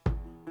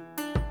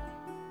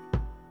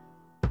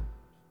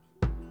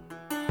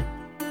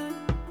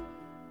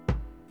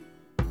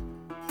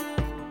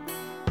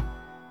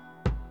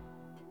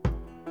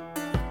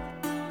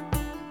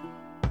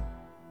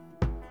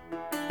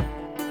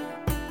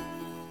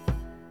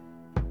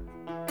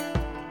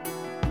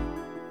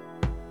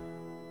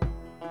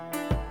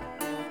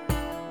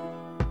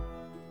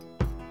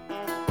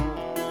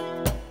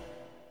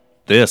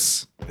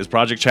This is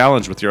Project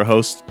Challenge with your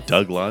host,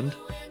 Doug Lund,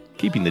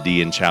 keeping the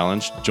D in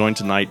challenge, joined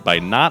tonight by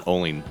not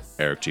only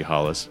Eric G.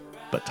 Hollis,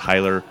 but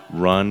Tyler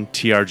Run,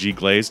 TRG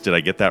Glaze. Did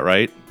I get that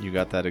right? You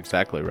got that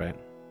exactly right.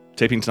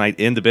 Taping tonight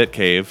in the Bit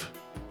Cave,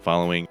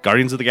 following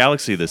Guardians of the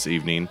Galaxy this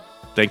evening.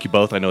 Thank you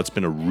both. I know it's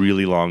been a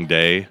really long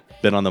day.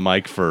 Been on the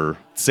mic for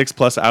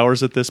 6+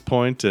 hours at this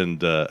point,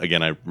 and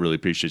again, I really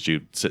appreciate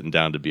you sitting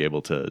down to be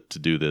able to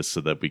do this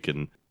so that we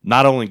can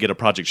not only get a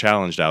Project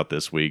Challenge out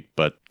this week,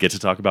 but get to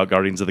talk about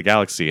Guardians of the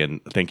Galaxy. And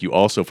thank you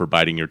also for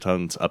biting your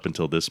tongues up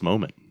until this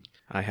moment.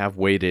 I have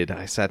waited.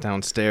 I sat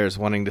downstairs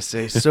wanting to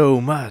say so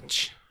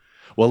much.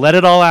 Well, let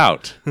it all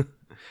out.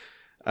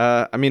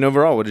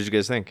 Overall, what did you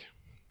guys think?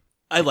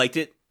 I liked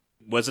it.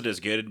 Was it as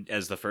good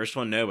as the first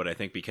one? No, but I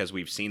think because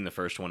we've seen the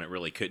first one, it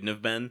really couldn't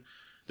have been.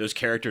 Those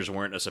characters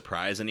weren't a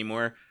surprise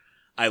anymore.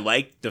 I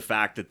liked the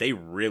fact that they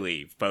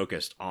really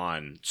focused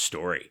on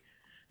story.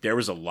 There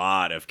was a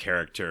lot of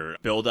character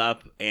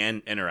build-up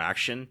and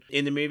interaction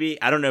in the movie.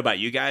 I don't know about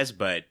you guys,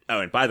 but... Oh,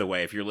 and by the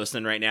way, if you're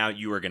listening right now,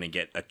 you are going to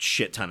get a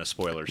shit ton of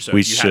spoilers. So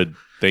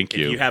Thank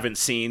you. If you haven't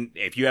seen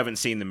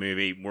the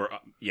movie,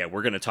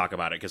 we're going to talk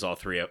about it because all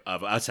three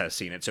of us have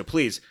seen it. So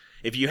please,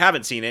 if you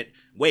haven't seen it,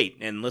 wait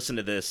and listen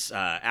to this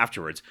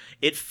afterwards.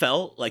 It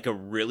felt like a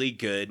really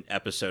good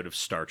episode of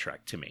Star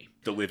Trek to me.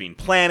 The Living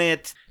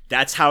Planet,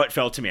 that's how it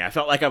felt to me. I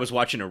felt like I was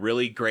watching a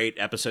really great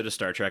episode of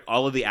Star Trek.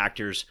 All of the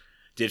actors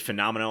did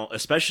phenomenal,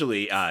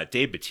 especially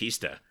Dave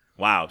Bautista.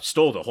 Wow,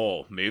 stole the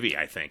whole movie,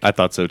 I think. I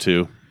thought so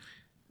too.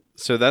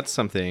 So that's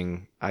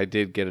something I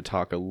did get to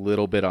talk a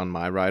little bit on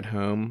my ride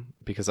home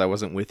because I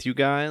wasn't with you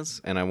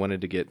guys, and I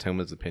wanted to get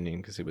Toma's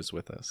opinion because he was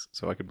with us,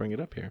 so I could bring it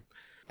up here.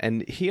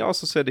 And he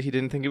also said he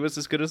didn't think it was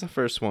as good as the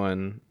first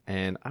one,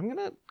 and I'm going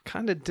to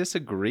kind of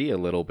disagree a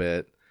little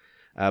bit.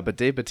 But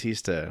Dave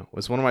Bautista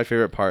was one of my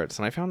favorite parts,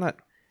 and I found that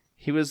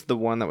he was the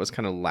one that was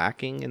kind of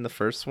lacking in the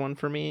first one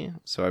for me,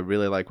 so I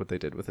really like what they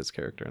did with his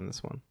character in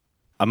this one.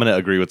 I'm going to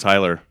agree with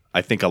Tyler.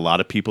 I think a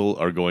lot of people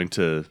are going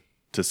to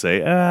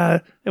say,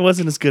 it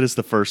wasn't as good as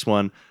the first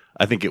one.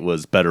 I think it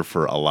was better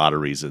for a lot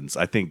of reasons.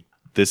 I think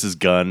this is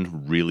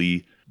Gunn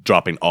really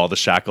dropping all the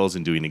shackles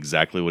and doing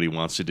exactly what he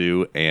wants to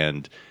do,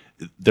 and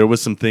there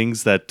was some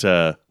things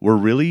that were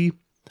really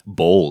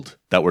bold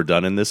that were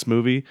done in this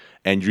movie,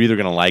 and you're either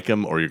going to like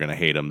them or you're going to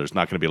hate them. There's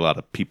not going to be a lot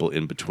of people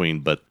in between,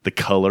 but the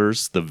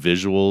colors, the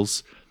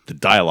visuals, the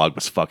dialogue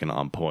was fucking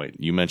on point.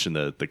 You mentioned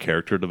the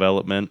character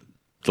development.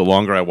 The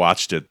longer I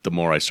watched it, the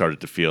more I started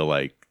to feel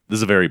like this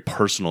is a very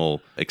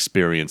personal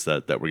experience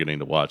that we're getting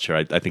to watch here.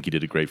 I think he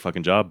did a great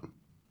fucking job.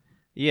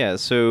 Yeah,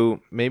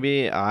 so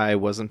maybe I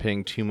wasn't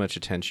paying too much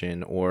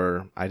attention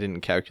or I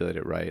didn't calculate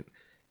it right.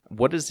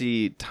 What is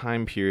the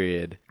time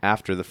period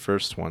after the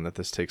first one that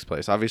this takes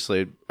place?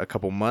 Obviously, a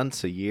couple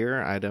months, a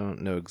year? I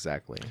don't know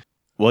exactly.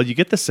 Well, you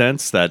get the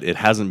sense that it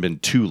hasn't been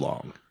too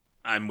long.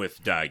 I'm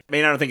with Doug. I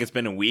mean, I don't think it's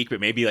been a week, but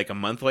maybe like a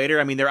month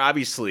later. I mean, they're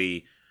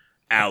obviously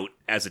out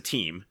as a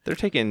team. They're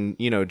taking,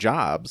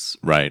 jobs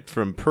right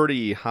from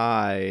pretty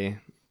high,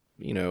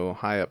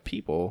 high up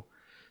people.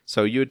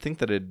 So you would think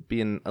that it'd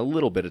be in a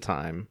little bit of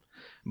time.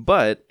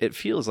 But it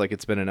feels like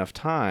it's been enough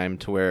time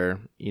to where,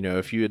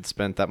 if you had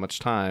spent that much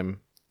time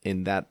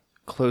in that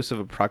close of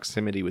a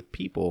proximity with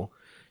people,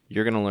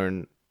 you're going to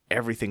learn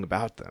everything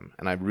about them.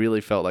 And I really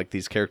felt like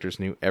these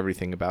characters knew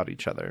everything about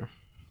each other.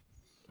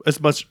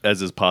 As much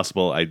as is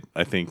possible,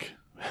 I think,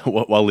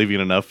 while leaving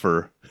enough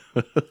for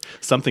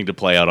something to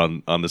play out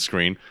on the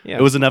screen. Yeah.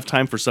 It was enough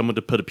time for someone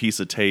to put a piece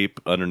of tape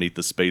underneath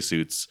the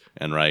spacesuits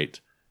and write,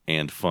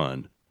 and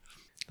fun.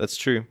 That's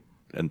true.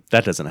 And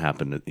that doesn't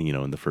happen,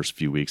 in the first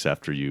few weeks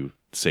after you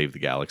save the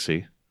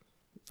galaxy.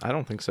 I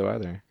don't think so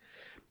either.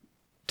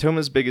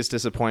 Toma's biggest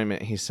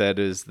disappointment, he said,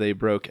 is they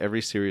broke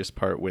every serious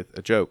part with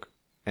a joke.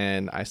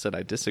 And I said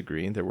I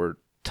disagree. There were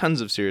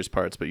tons of serious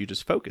parts, but you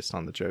just focused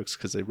on the jokes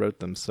because they wrote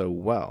them so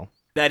well.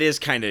 That is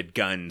kind of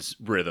Gunn's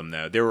rhythm,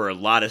 though. There were a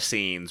lot of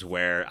scenes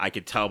where I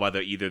could tell by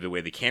either the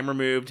way the camera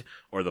moved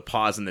or the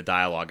pause in the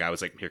dialogue. I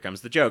was like, here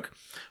comes the joke,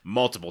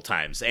 multiple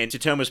times. And to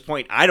Toma's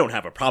point, I don't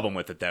have a problem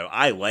with it, though.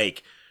 I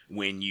like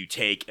when you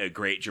take a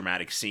great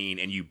dramatic scene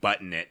and you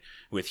button it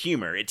with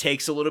humor. It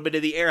takes a little bit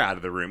of the air out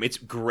of the room. It's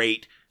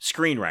great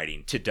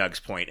screenwriting, to Doug's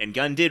point. And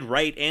Gunn did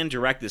write and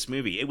direct this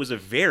movie. It was a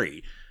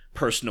very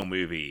personal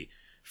movie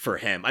for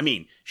him. I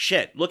mean,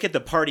 shit, look at the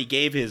part he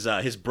gave his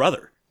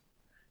brother.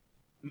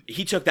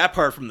 He took that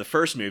part from the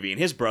first movie, and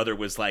his brother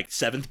was like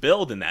seventh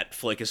build in that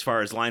flick as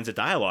far as lines of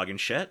dialogue and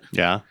shit.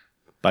 Yeah.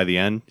 By the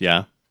end,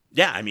 yeah.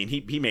 Yeah, I mean,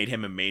 he made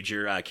him a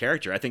major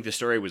character. I think the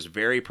story was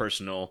very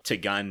personal to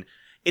Gunn.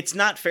 It's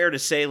not fair to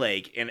say,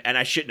 like, and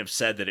I shouldn't have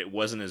said that it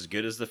wasn't as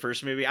good as the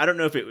first movie. I don't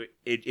know if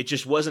it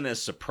just wasn't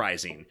as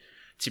surprising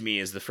to me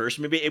as the first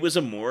movie. It was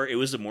a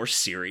more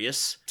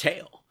serious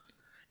tale.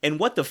 And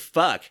what the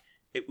fuck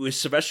it was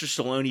Sylvester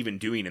Stallone even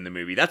doing in the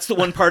movie? That's the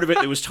one part of it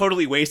that was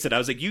totally wasted. I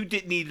was like, you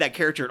didn't need that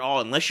character at all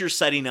unless you're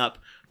setting up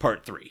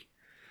part 3.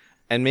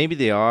 And maybe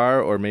they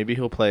are, or maybe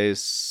he'll play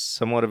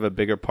somewhat of a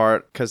bigger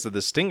part because of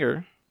the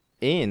stinger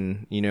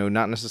in,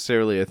 not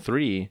necessarily a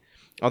 3.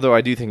 Although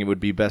I do think it would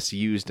be best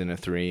used in a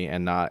 3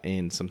 and not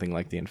in something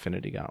like the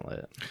Infinity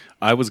Gauntlet.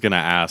 I was going to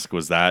ask,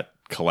 was that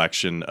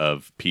collection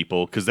of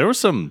people? Because there were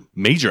some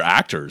major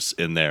actors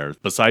in there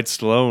besides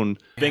Stallone.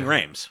 Ving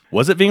Rhames.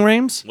 Was it Ving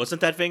Rhames? Wasn't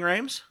that Ving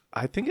Rhames?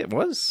 I think it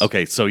was.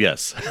 Okay, so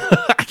yes.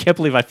 I can't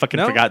believe I fucking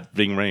No. forgot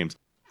Ving Rhames.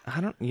 I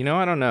don't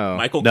know.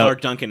 Michael No.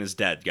 Clark Duncan is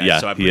dead, guys. Yeah,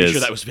 so I'm he pretty is.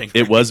 sure that was Ving Rhames.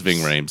 It was Ving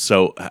Rhames.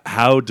 So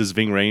how does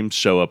Ving Rhames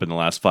show up in the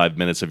last 5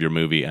 minutes of your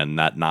movie and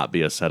that not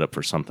be a setup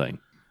for something?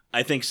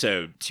 I think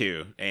so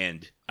too,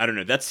 and I don't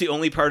know. That's the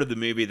only part of the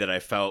movie that I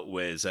felt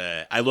was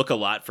I look a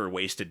lot for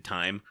wasted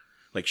time,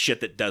 like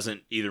shit that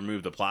doesn't either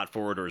move the plot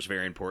forward or is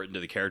very important to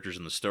the characters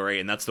in the story.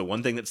 And that's the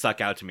one thing that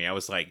stuck out to me. I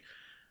was like,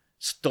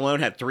 Stallone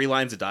had 3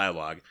 lines of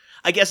dialogue.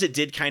 I guess it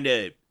did kind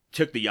of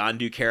took the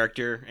Yondu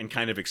character and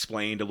kind of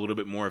explained a little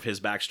bit more of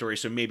his backstory,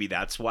 so maybe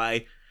that's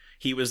why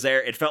he was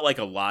there. It felt like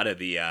a lot of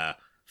the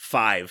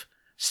 5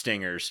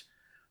 stingers.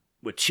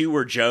 With 2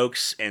 were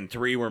jokes and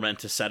 3 were meant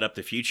to set up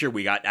the future.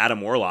 We got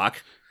Adam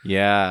Warlock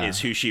Yeah.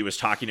 is who she was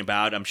talking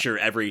about. I'm sure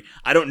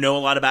I don't know a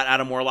lot about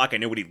Adam Warlock. I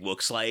know what he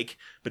looks like,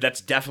 but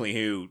that's definitely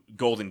who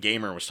Golden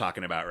Gamer was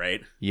talking about,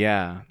 right?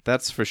 Yeah,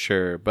 that's for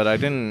sure. But I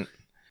didn't...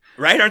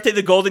 Right? Aren't they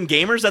the Golden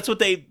Gamers? That's what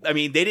they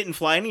didn't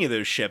fly any of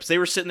those ships. They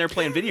were sitting there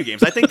playing video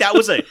games. I think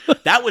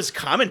that was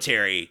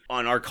commentary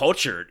on our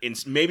culture.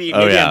 Maybe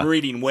yeah. I'm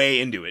reading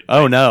way into it.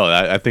 Oh, no.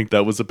 I think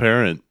that was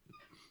apparent.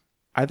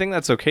 I think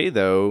that's okay,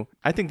 though.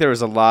 I think there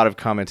was a lot of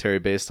commentary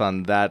based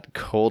on that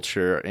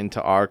culture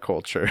into our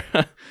culture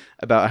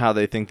about how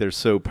they think they're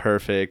so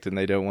perfect and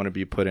they don't want to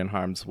be put in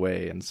harm's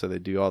way. And so they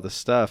do all this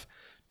stuff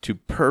to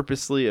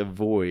purposely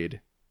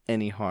avoid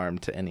any harm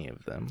to any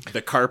of them.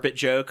 The carpet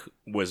joke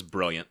was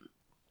brilliant.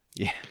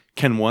 Yeah.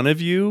 Can one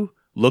of you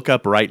look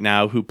up right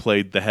now who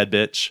played the head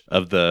bitch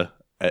of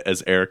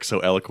as Eric so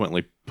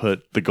eloquently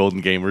put, the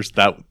Golden Gamers?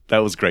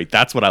 That was great.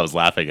 That's what I was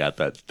laughing at.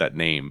 That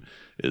name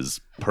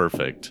is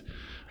perfect.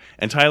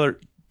 And Tyler,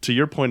 to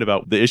your point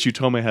about the issue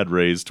Tomei had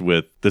raised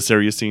with the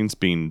serious scenes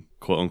being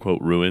quote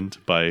unquote ruined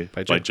by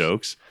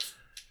jokes,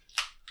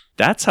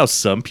 that's how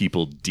some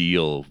people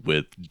deal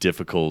with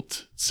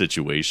difficult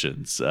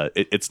situations.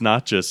 It's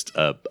not just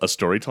a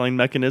storytelling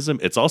mechanism,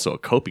 it's also a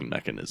coping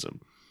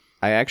mechanism.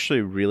 I actually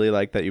really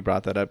like that you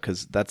brought that up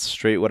because that's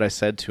straight what I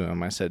said to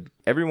him. I said,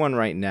 everyone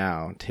right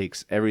now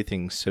takes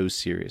everything so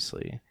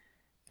seriously.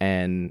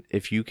 And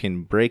if you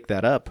can break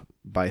that up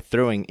by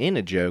throwing in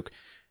a joke,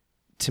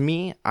 to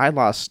me, I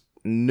lost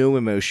no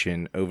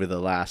emotion over the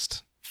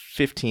last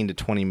 15 to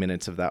 20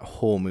 minutes of that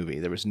whole movie.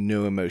 There was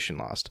no emotion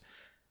lost.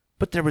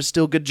 But there was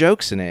still good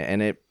jokes in it,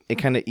 and it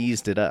kind of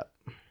eased it up.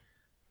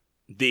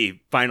 The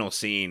final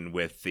scene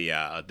with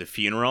the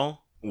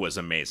funeral was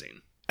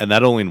amazing. And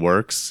that only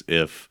works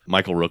if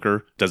Michael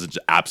Rooker doesn't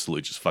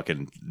absolutely just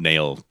fucking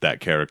nail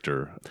that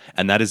character.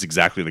 And that is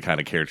exactly the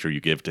kind of character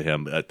you give to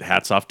him.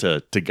 Hats off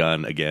to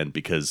Gunn again,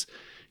 because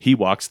he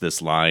walks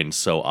this line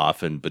so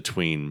often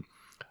between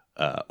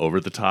over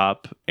the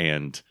top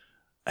and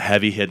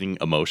heavy hitting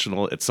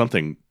emotional. It's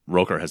something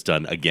Rooker has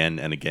done again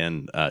and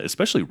again,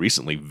 especially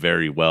recently,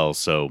 very well.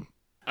 So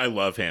I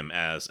love him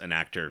as an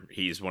actor.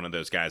 He's one of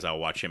those guys, I'll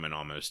watch him in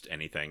almost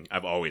anything.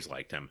 I've always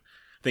liked him.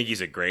 I think he's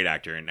a great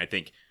actor, and I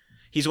think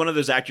he's one of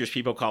those actors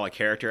people call a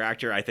character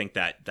actor. I think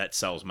that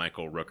sells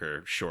Michael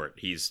Rooker short.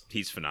 He's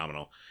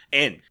phenomenal.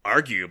 And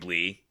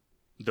arguably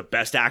the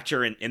best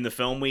actor in the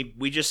film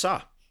we just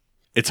saw.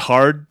 It's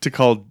hard to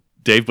call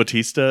Dave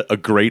Bautista a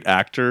great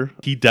actor.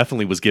 He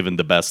definitely was given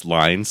the best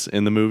lines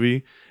in the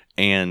movie.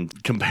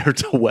 And compared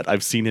to what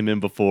I've seen him in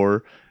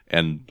before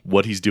and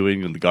what he's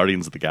doing in the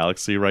Guardians of the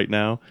Galaxy right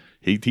now,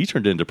 he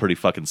turned into a pretty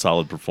fucking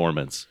solid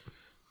performance.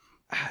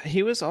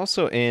 He was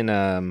also in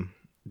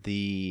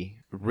the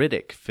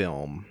Riddick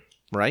film,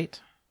 right?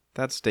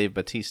 That's Dave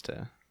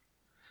Bautista.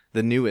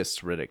 The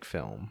newest Riddick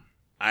film.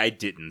 I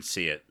didn't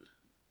see it.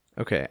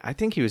 Okay, I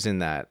think he was in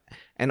that.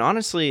 And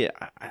honestly,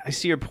 I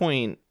see your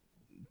point.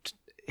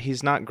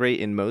 He's not great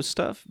in most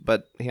stuff,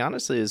 but he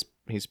honestly is.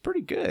 He's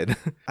pretty good.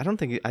 I don't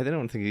think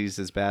he's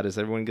as bad as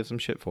everyone gives him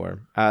shit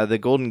for. The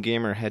Golden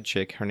Gamer head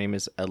chick, her name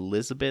is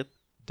Elizabeth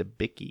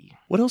Debicki.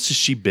 What else has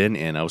she been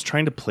in? I was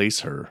trying to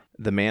place her.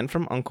 The Man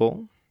from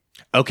U.N.C.L.E.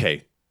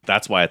 Okay,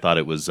 that's why I thought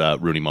it was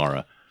Rooney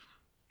Mara.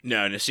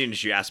 No, and as soon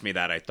as you asked me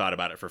that, I thought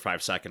about it for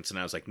 5 seconds, and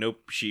I was like,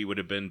 nope, she would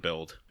have been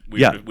billed.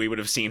 We would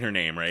have seen her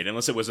name, right?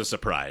 Unless it was a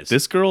surprise.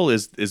 This girl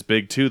is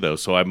big too, though,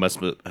 so I must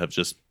have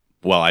just...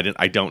 Well,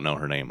 I don't know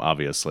her name,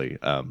 obviously,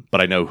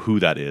 but I know who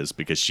that is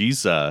because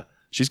she's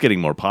getting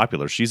more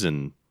popular.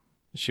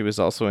 She was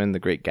also in The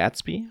Great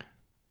Gatsby,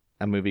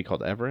 a movie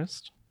called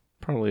Everest,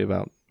 probably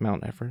about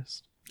Mount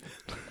Everest.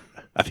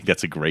 I think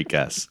that's a great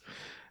guess.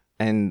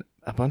 And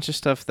a bunch of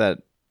stuff that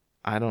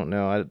I don't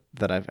know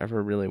that I've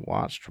ever really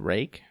watched.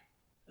 Rake.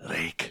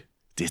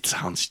 It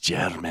sounds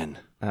German.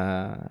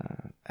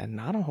 And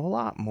not a whole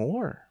lot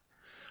more.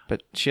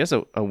 But she has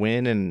a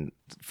win and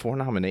 4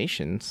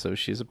 nominations, so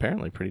she's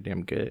apparently pretty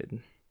damn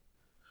good.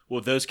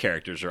 Well, those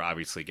characters are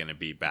obviously going to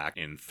be back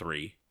in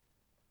 3.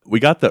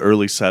 We got the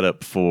early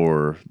setup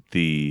for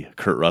the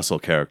Kurt Russell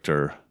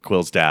character,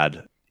 Quill's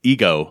dad,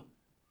 Ego,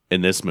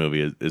 in this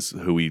movie is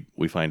who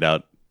we find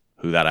out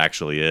who that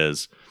actually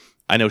is.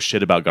 I know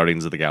shit about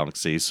Guardians of the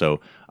Galaxy,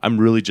 so I'm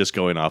really just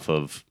going off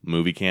of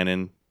movie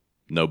canon,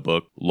 no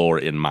book lore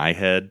in my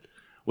head.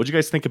 What do you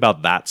guys think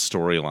about that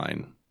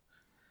storyline?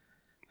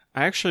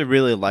 I actually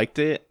really liked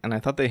it, and I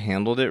thought they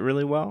handled it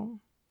really well.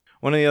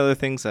 One of the other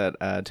things that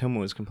Toma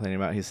was complaining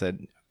about, he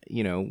said,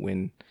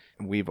 when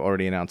we've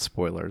already announced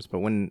spoilers, but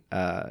when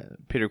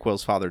Peter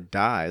Quill's father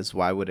dies,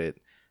 why would it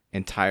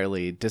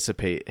entirely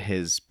dissipate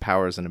his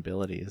powers and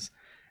abilities?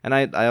 And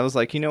I was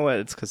like, you know what?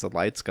 It's because the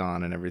light's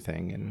gone and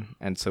everything,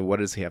 and so what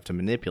does he have to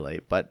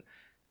manipulate? But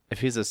if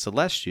he's a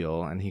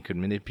celestial and he could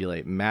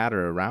manipulate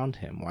matter around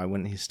him, why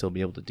wouldn't he still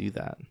be able to do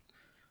that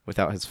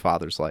without his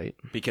father's light?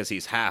 Because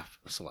he's half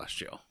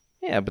celestial.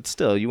 Yeah, but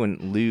still, you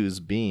wouldn't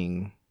lose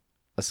being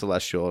a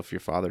celestial if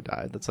your father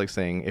died. That's like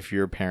saying if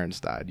your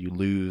parents died, you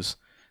lose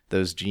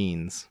those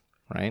genes,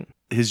 right?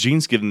 His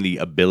genes give him the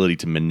ability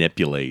to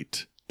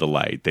manipulate the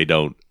light. They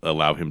don't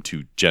allow him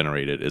to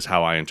generate it, is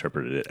how I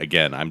interpreted it.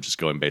 Again, I'm just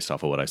going based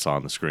off of what I saw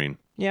on the screen.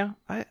 Yeah,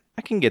 I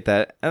can get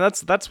that. And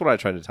that's what I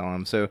tried to tell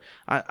him. So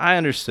I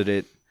understood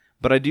it.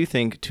 But I do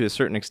think to a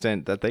certain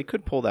extent that they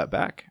could pull that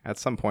back at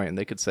some point, and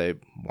they could say,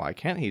 why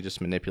can't he just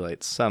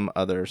manipulate some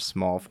other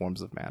small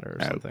forms of matter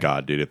or something? Oh,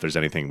 God, dude, if there's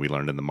anything we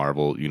learned in the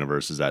Marvel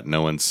universe is that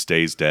no one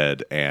stays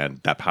dead, and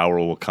that power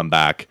will come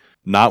back,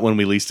 not when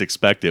we least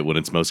expect it, when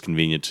it's most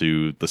convenient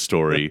to the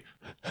story.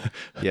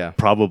 Yeah.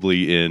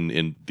 Probably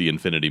in the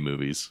Infinity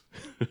movies.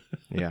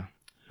 Yeah.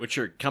 Which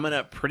are coming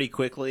up pretty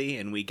quickly,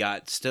 and we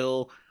got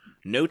still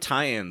no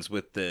tie-ins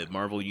with the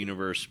Marvel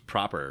Universe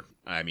proper.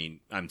 I mean,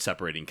 I'm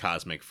separating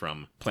Cosmic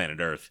from Planet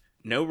Earth.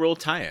 No real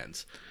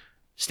tie-ins.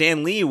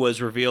 Stan Lee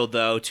was revealed,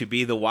 though, to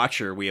be the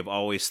Watcher we have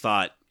always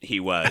thought he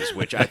was,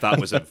 which I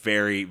thought was a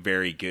very,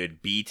 very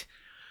good beat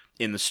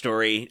in the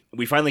story.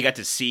 We finally got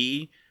to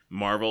see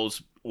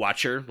Marvel's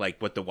Watcher,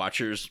 like what the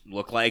Watchers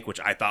look like,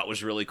 which I thought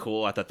was really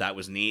cool. I thought that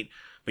was neat.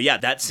 But yeah,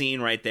 that scene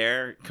right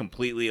there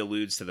completely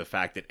alludes to the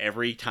fact that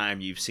every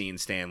time you've seen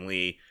Stan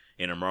Lee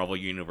in a Marvel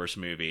Universe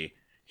movie,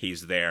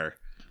 he's there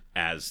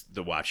as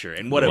the Watcher.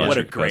 And what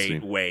a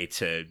great way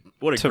to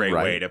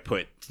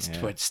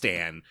put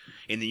Stan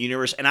in the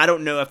universe. And I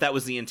don't know if that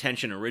was the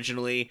intention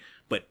originally,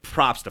 but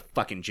props to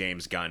fucking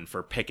James Gunn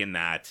for picking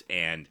that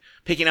and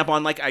picking up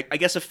on, like, I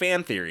guess a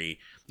fan theory,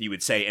 you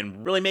would say,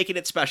 and really making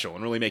it special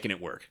and really making it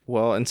work.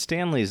 Well, and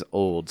Stanley's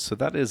old, so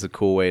that is a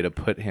cool way to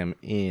put him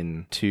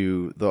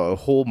into the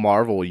whole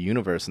Marvel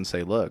universe and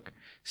say, look,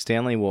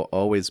 Stanley will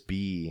always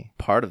be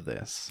part of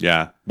this.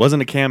 Yeah.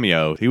 Wasn't a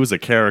cameo. He was a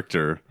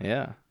character.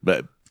 Yeah.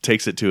 But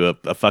takes it to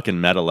a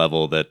fucking meta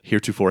level that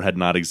heretofore had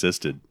not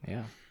existed.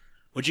 Yeah.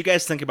 What'd you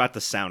guys think about the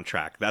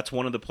soundtrack? That's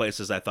one of the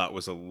places I thought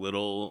was a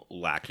little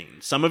lacking.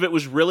 Some of it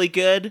was really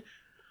good,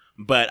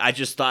 but I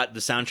just thought the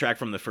soundtrack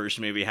from the first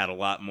movie had a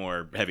lot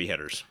more heavy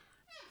hitters.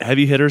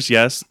 Heavy hitters,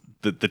 yes.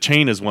 The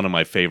Chain is one of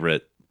my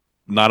favorite,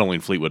 not only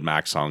Fleetwood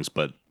Mac songs,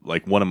 but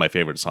like one of my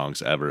favorite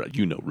songs ever.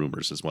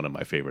 Rumors is one of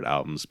my favorite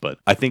albums. But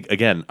I think,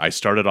 again, I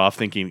started off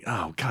thinking,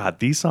 oh, God,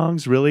 these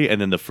songs, really?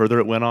 And then the further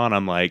it went on,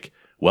 I'm like,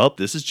 well,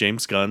 this is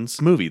James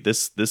Gunn's movie.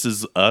 This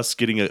is us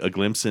getting a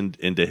glimpse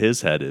into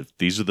his head. If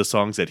these are the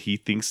songs that he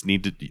thinks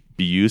need to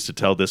be used to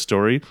tell this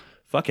story,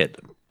 fuck it.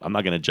 I'm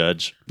not going to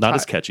judge. Not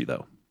as catchy,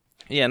 though.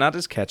 Yeah, not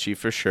as catchy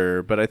for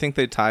sure, but I think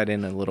they tied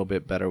in a little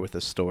bit better with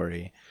the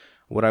story.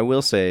 What I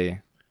will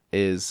say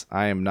is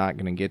I am not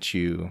going to get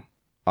you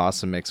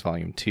Awesome Mix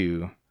Volume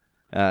 2.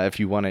 If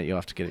you want it, you'll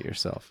have to get it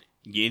yourself.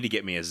 You need to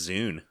get me a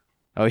Zune.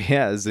 Oh,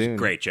 yeah, a Zune.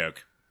 Great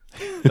joke.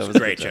 That was a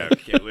great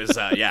joke. It was,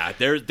 yeah,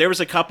 there was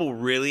a couple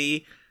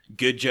really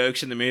good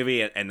jokes in the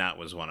movie, and that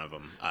was one of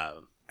them.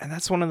 And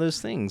that's one of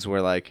those things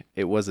where, like,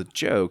 it was a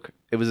joke.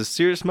 It was a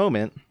serious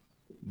moment,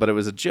 but it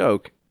was a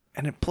joke,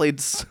 and it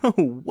played so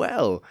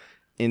well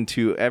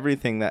into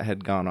everything that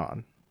had gone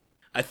on.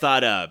 I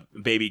thought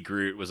Baby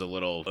Groot was a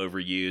little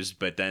overused,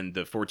 but then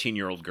the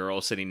 14-year-old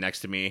girl sitting next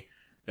to me,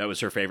 that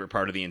was her favorite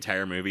part of the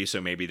entire movie,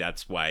 so maybe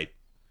that's why...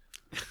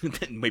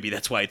 Maybe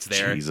that's why it's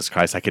there. Jesus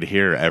Christ, I could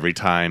hear every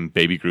time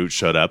Baby Groot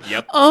showed up.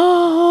 Yep.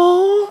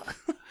 Oh.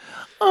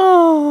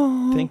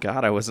 Thank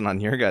God I wasn't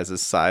on your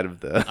guys' side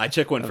of the... I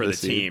took one of for the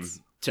seats.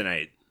 team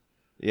tonight.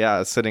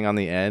 Yeah, sitting on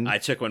the end. I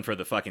took one for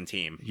the fucking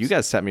team. You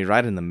guys set me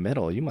right in the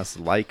middle. You must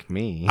like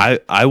me.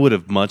 I would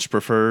have much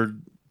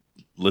preferred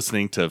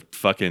listening to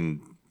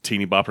fucking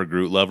Teeny Bopper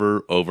Groot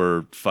Lover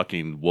over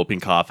fucking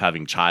Whooping Cough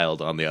Having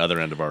Child on the other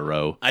end of our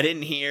row. I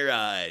didn't hear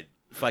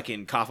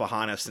fucking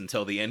Kafahanas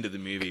until the end of the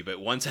movie, but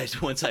once I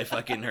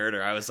fucking heard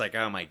her, I was like,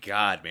 oh my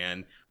God,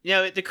 man. You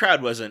know, the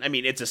crowd wasn't... I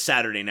mean, it's a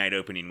Saturday night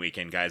opening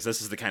weekend, guys.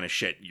 This is the kind of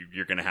shit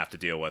you're going to have to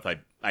deal with.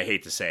 I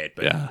hate to say it,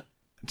 but... Yeah.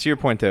 To your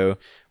point, though,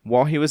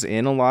 while he was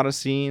in a lot of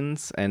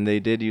scenes, and they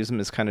did use him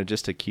as kind of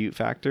just a cute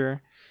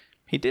factor,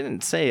 he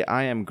didn't say,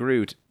 I am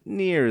Groot,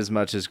 near as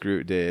much as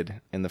Groot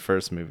did in the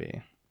first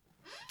movie.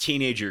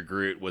 Teenager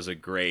Groot was a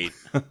great...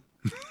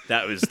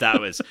 That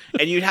was...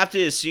 And you'd have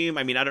to assume...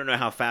 I mean, I don't know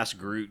how fast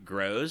Groot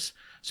grows,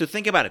 so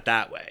think about it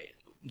that way.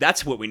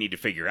 That's what we need to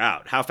figure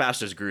out. How fast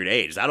does Groot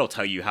age? That'll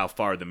tell you how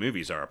far the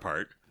movies are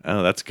apart.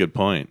 Oh, that's a good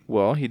point.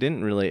 Well, he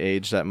didn't really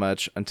age that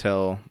much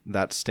until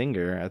that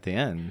stinger at the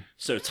end.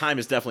 So time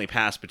has definitely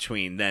passed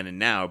between then and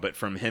now, but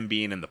from him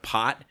being in the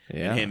pot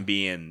Yeah. and him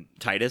being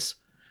Titus,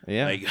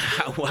 Yeah. like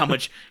how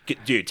much?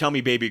 Dude, tell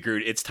me, Baby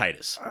Groot, it's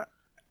Titus.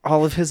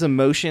 All of his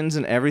emotions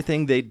and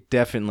everything, they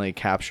definitely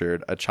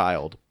captured a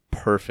child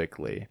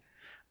perfectly.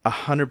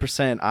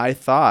 100%. I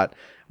thought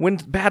when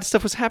bad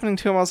stuff was happening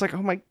to him, I was like,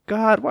 oh my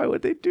God, why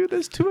would they do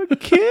this to a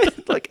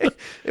kid? Like,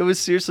 it was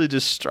seriously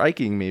just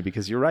striking me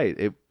because you're right.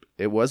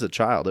 It was a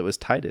child. It was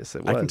Titus.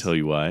 It was. I can tell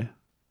you why.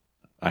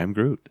 I'm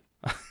Groot.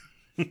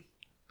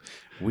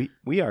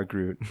 We are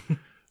Groot.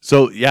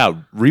 So,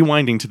 yeah,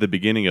 rewinding to the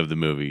beginning of the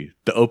movie,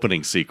 the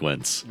opening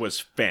sequence Was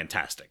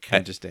fantastic.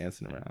 And just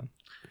dancing around.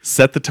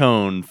 set the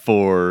tone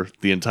for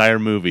the entire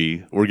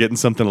movie. We're getting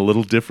something a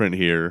little different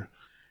here.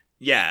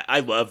 Yeah, I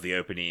love the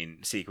opening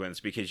sequence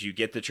because you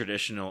get the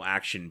traditional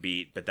action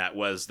beat, but that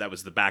was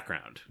the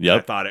background. Yep.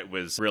 I thought it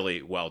was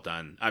really well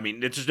done. I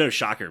mean, it's just no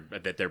shocker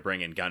that they're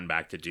bringing Gunn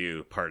back to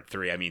do part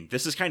 3. I mean,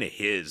 this is kind of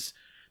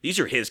these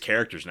are his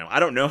characters now. I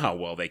don't know how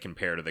well they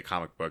compare to the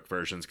comic book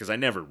versions because I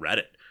never read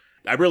it.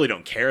 I really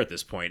don't care at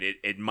this point.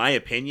 In my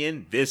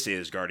opinion, this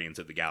is Guardians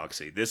of the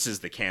Galaxy. This is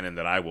the canon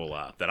that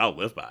I'll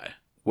live by.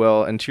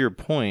 Well, and to your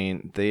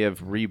point, they have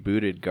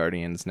rebooted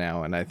Guardians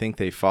now, and I think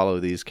they follow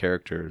these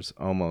characters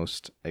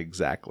almost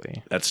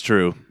exactly. That's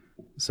true.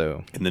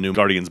 So, In the new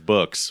Guardians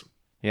books,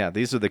 yeah,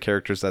 these are the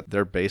characters that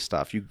they're based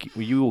off. You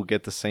will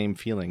get the same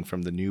feeling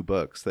from the new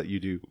books that you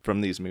do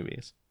from these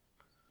movies.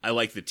 I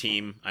like the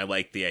team. I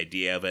like the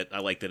idea of it. I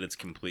like that it's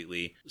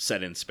completely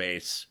set in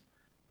space.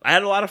 I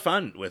had a lot of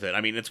fun with it.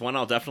 I mean, it's one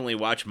I'll definitely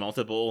watch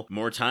multiple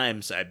more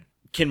times.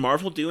 Can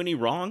Marvel do any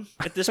wrong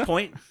at this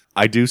point?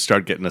 I do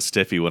start getting a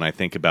stiffy when I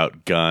think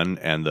about Gunn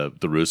and the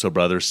Russo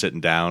brothers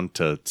sitting down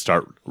to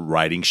start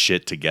writing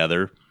shit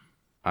together.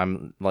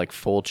 I'm like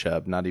full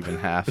chub, not even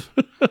half.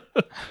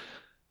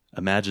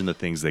 Imagine the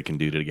things they can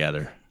do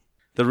together.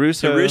 The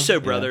Russo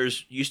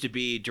brothers used to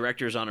be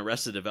directors on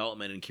Arrested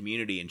Development and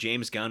Community, and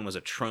James Gunn was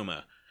a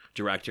trauma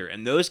director.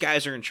 And those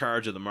guys are in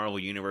charge of the Marvel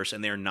Universe,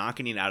 and they're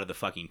knocking it out of the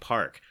fucking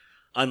park.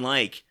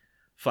 Unlike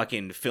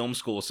fucking film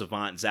school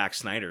savant Zack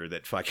Snyder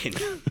that fucking...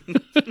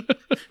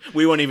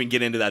 We won't even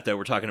get into that, though.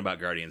 We're talking about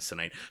Guardians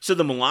tonight. So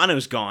the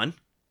Milano's gone.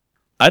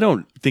 I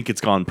don't think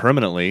it's gone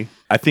permanently.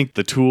 I think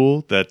the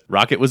tool that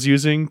Rocket was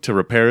using to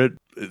repair it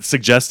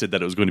suggested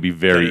that it was going to be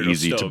very That it'll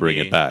easy to still bring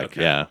be- it back.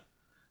 okay. Yeah.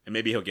 And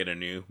maybe he'll get a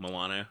new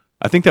Milano.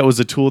 I think that was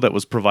a tool that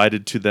was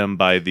provided to them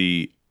by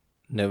the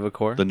Nova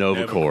Corps. Nova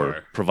Nova Corps,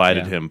 Corps.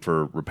 provided Yeah. him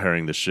for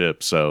repairing the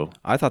ship. So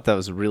I thought that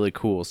was really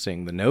cool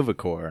seeing the Nova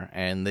Corps,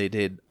 and they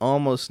did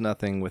almost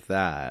nothing with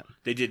that.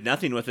 They did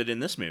nothing with it in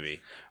this movie.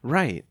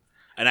 Right.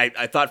 And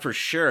I thought for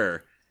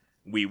sure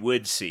we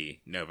would see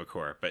Nova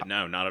Corps, but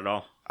no, not at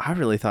all. I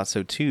really thought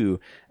so too.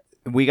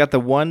 We got the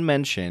one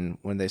mention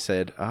when they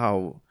said,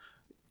 "Oh,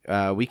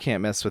 we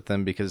can't mess with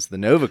them because the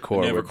Nova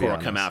Corps Nova would be Corps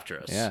on come us." after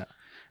us. Yeah,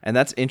 and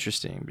that's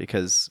interesting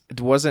because it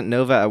wasn't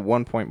Nova at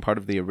one point part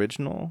of the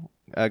original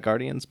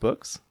Guardians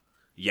books.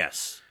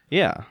 Yes.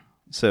 Yeah,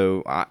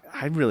 so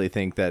I really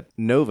think that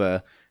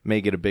Nova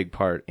may get a big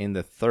part in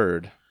the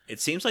third. It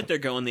seems like they're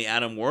going the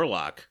Adam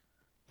Warlock.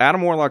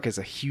 Adam Warlock is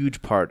a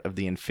huge part of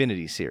the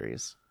Infinity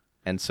series.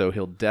 And so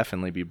he'll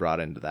definitely be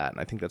brought into that.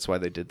 And I think that's why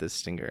they did this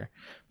stinger.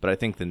 But I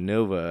think the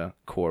Nova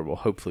Corps will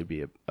hopefully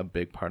be a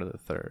big part of the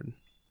third.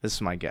 This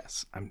is my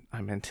guess. I'm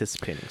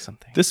anticipating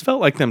something. this felt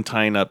like them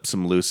tying up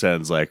some loose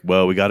ends. Like,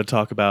 well, we got to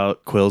talk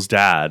about Quill's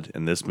dad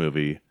in this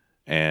movie.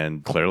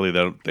 And clearly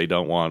they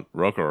don't want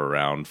Rocco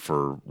around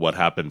for what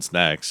happens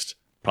next.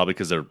 Probably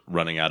because they're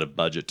running out of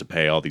budget to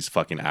pay all these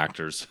fucking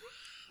actors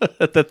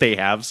that they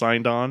have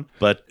signed on.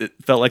 But it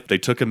felt like they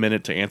took a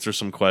minute to answer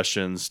some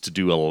questions, to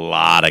do a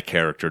lot of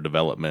character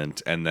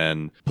development, and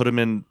then put them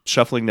in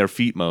shuffling their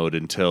feet mode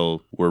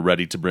until we're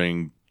ready to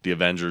bring the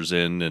Avengers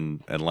in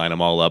and line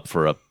them all up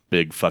for a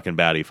big fucking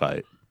baddie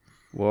fight.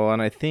 Well,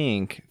 and I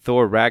think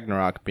Thor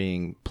Ragnarok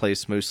being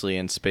placed mostly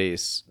in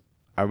space,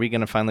 are we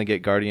going to finally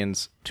get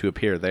Guardians to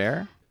appear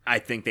there? I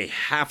think they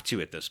have to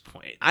at this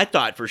point. I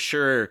thought for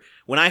sure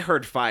when I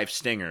heard 5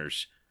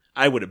 stingers,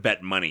 I would have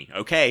bet money.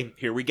 Okay,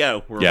 here we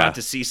go. We're Yeah. about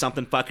to see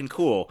something fucking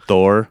cool.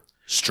 Thor,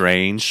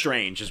 Strange.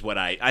 Strange is what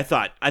I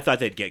thought. I thought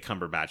they'd get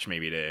Cumberbatch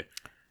maybe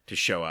to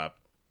show up.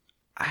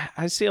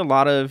 I see a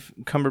lot of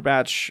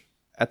Cumberbatch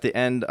at the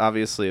end,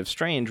 obviously, of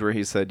Strange, where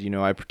he said,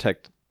 I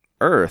protect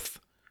Earth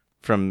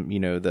from,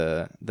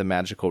 the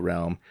magical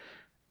realm.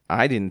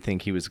 I didn't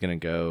think he was going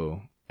to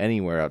go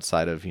anywhere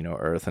outside of,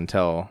 Earth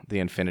until the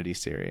Infinity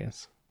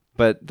series.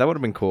 But that would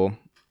have been cool.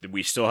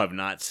 We still have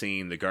not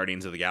seen the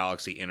Guardians of the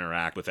Galaxy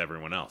interact with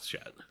everyone else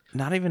yet.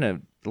 Not even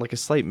a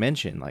slight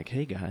mention, like,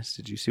 hey guys,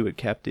 did you see what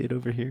Cap did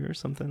over here or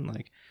something?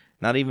 Like,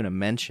 not even a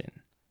mention.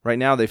 Right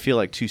now, they feel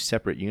like 2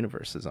 separate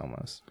universes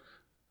almost.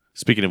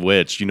 Speaking of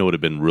which, you know what would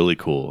have been really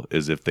cool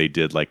is if they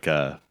did like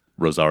a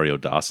Rosario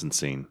Dawson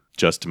scene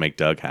just to make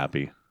Doug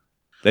happy.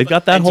 They've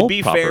got that and whole to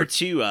be proper. fair,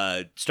 too,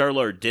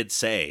 Star-Lord did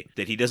say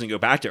that he doesn't go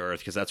back to Earth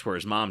because that's where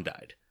his mom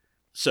died.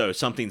 So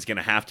something's going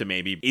to have to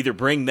maybe either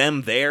bring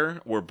them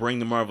there or bring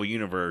the Marvel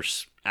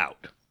Universe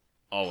out.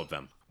 All of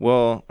them.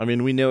 Well, I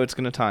mean, we know it's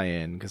going to tie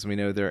in because we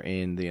know they're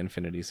in the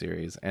Infinity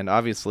series. And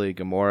obviously,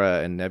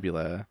 Gamora and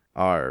Nebula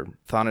are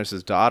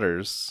Thanos'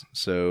 daughters.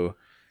 So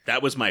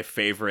That was my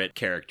favorite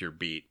character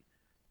beat,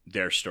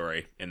 their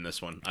story in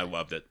this one. I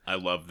loved it. I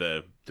love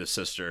the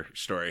sister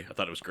story. I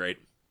thought it was great.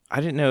 I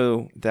didn't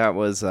know that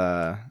was,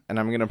 and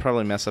I'm going to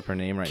probably mess up her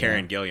name right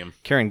Karen now. Gilliam.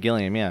 Karen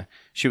Gilliam, yeah.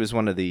 She was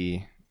one of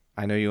the,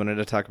 I know you wanted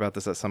to talk about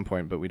this at some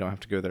point, but we don't have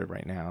to go there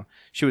right now.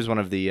 She was one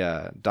of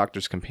the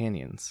Doctor's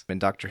companions in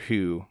Doctor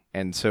Who.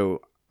 And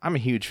so I'm a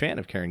huge fan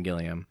of Karen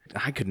Gilliam.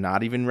 I could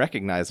not even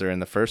recognize her in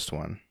the first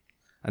one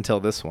until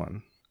this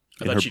one.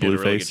 I In her thought she did a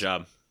blue really face? good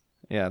job.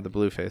 Yeah, the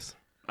blue face.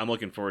 I'm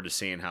looking forward to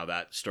seeing how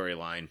that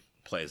storyline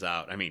plays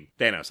out. I mean,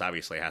 Thanos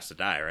obviously has to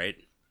die, right?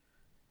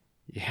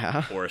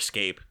 Yeah. Or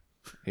escape.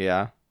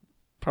 Yeah.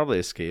 Probably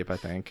escape, I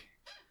think.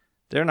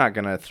 They're not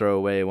going to throw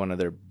away one of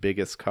their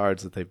biggest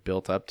cards that they've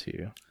built up to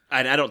you.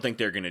 And I don't think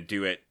they're going to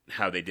do it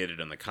how they did it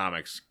in the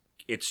comics.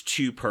 It's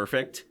too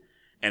perfect,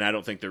 and I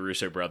don't think the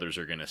Russo brothers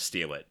are going to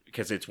steal it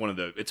because it's one of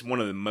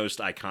the most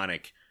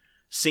iconic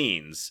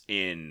scenes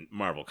in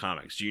Marvel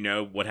Comics. Do you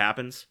know what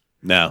happens?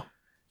 No.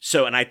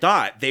 So, and I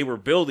thought they were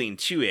building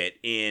to it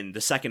in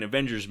the second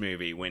Avengers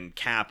movie when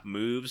Cap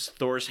moves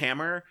Thor's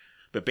hammer,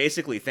 but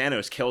basically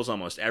Thanos kills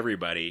almost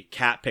everybody.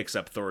 Cap picks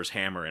up Thor's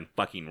hammer and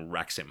fucking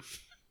wrecks him.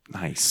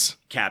 Nice.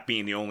 Cap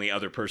being the only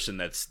other person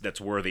that's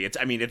worthy.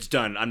 It's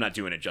done. I'm not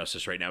doing it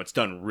justice right now. It's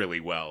done really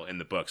well in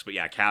the books, but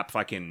yeah, Cap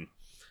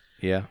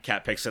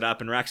picks it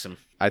up and wrecks him.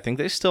 I think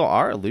they still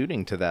are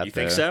alluding to that. You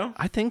think so?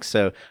 I think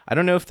so. I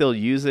don't know if they'll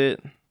use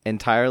it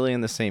entirely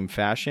in the same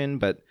fashion,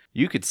 but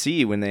you could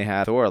see when they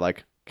had Thor,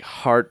 like,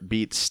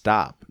 heartbeat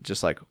stop.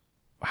 Just like,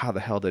 how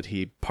the hell did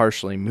he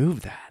partially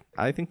move that?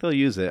 I think they'll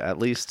use it, at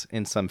least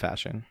in some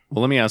fashion.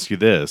 Well, let me ask you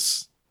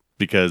this,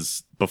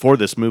 because before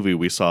this movie,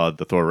 we saw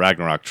the Thor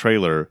Ragnarok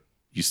trailer.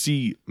 You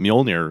see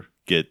Mjolnir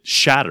get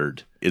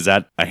shattered. Is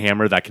that a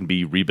hammer that can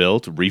be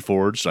rebuilt,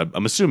 reforged?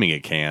 I'm assuming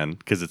it can,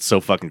 because it's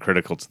so fucking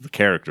critical to the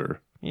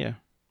character. Yeah.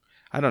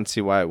 I don't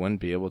see why it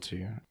wouldn't be able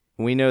to.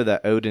 We know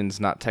that Odin's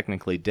not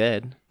technically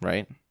dead,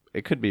 right?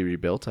 It could be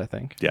rebuilt, I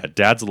think. Yeah,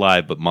 Dad's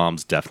alive, but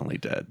Mom's definitely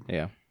dead.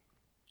 Yeah.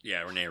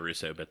 Yeah, Rene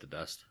Russo bit the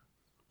dust.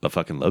 But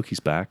fucking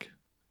Loki's back.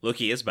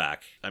 Loki is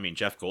back. I mean,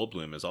 Jeff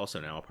Goldblum is also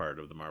now a part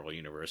of the Marvel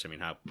Universe. I mean,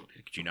 how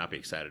could you not be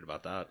excited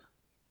about that?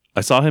 I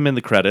saw him in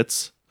the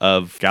credits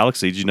of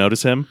Galaxy. Did you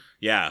notice him?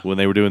 Yeah. When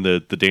they were doing the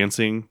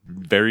dancing,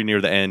 very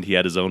near the end, he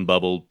had his own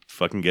bubble,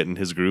 fucking getting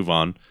his groove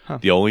on. Huh.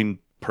 The only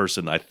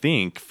person, I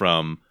think,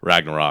 from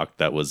Ragnarok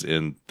that was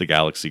in the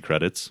Galaxy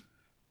credits.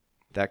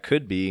 That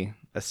could be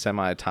a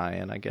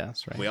semi-tie-in, I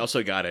guess, right? We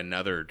also got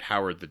another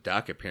Howard the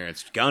Duck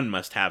appearance. Gunn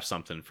must have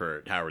something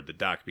for Howard the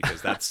Duck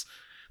because that's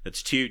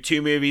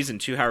two movies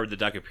and two Howard the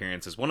Duck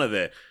appearances. One of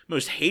the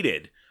most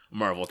hated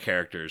Marvel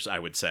characters, I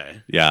would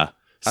say. Yeah.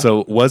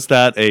 So was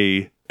that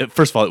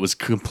first of all, it was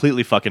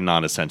completely fucking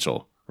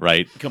non-essential,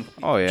 right?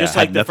 Oh, yeah. Just Had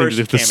like the nothing to first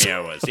do with the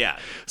cameo was, yeah.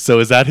 So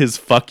is that his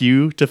fuck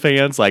you to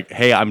fans? Like,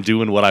 hey, I'm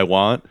doing what I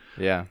want?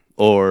 Yeah.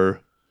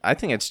 Or I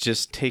think it's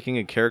just taking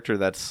a character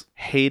that's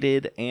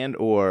hated and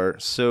or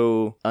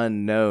so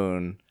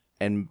unknown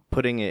and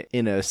putting it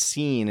in a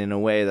scene in a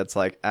way that's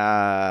like,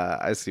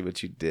 I see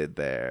what you did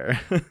there.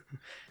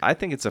 I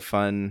think it's a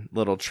fun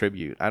little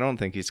tribute. I don't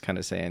think he's kind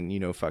of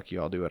saying, fuck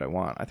you, I'll do what I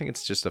want. I think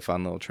it's just a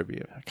fun little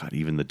tribute. God,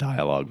 even the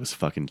dialogue was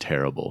fucking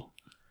terrible.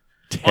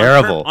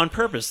 Terrible. On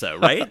purpose, though,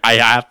 right? I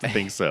have to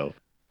think so.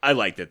 I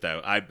liked it,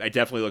 though. I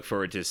definitely look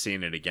forward to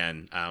seeing it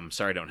again.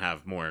 Sorry I don't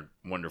have more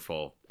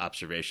wonderful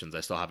observations.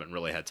 I still haven't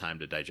really had time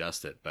to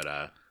digest it,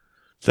 but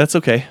That's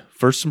okay.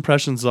 First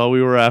impressions is all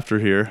we were after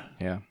here.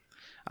 Yeah.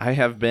 I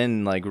have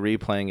been like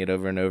replaying it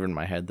over and over in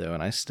my head, though,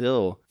 and I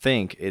still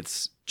think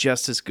it's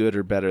just as good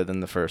or better than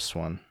the first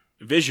one.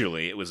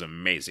 visually it was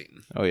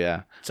amazing. Oh,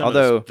 yeah.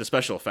 Although the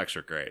special effects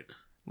are great.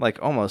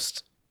 Like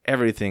almost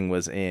everything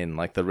was in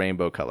like the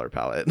rainbow color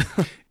palette.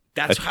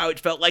 That's how it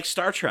felt like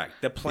Star Trek,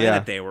 the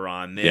planet they were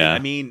on. Yeah. I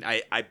mean,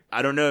 I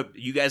don't know,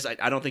 you guys,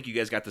 I don't think you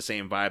guys got the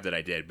same vibe that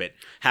I did, but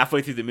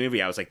halfway through the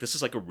movie, I was like, this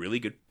is like a really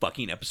good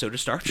fucking episode of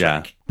Star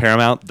Trek. Yeah.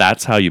 Paramount,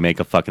 that's how you make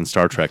a fucking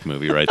Star Trek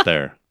movie right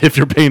there. If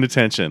you're paying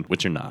attention,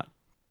 which you're not.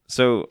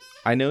 So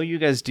I know you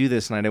guys do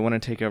this and I don't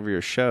want to take over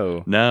your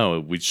show. No,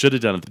 we should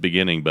have done it at the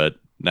beginning, but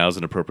now's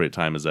an appropriate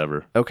time as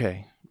ever.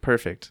 Okay,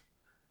 perfect.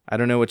 I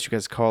don't know what you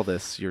guys call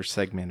this, your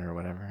segment or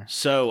whatever.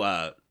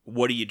 So,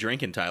 what are you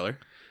drinking, Tyler?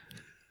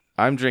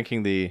 I'm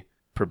drinking the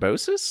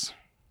Proboscis?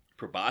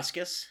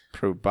 Proboscis?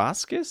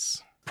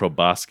 Proboscis?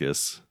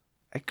 Proboscis.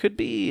 It could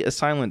be a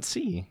silent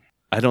C.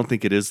 I don't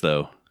think it is,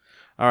 though.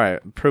 All right,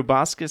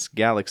 Proboscis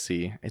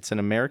Galaxy. It's an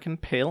American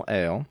pale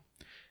ale.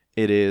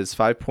 It is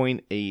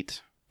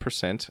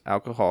 5.8%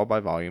 alcohol by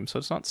volume, so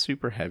it's not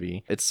super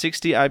heavy. It's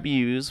 60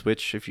 IBUs,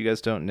 which, if you guys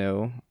don't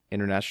know,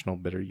 International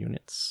Bitter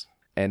Units.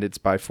 And it's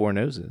by Four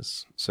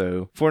Noses.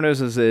 So Four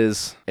Noses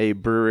is a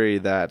brewery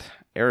that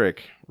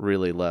Eric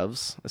really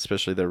loves,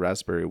 especially their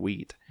raspberry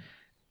wheat.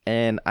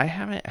 And I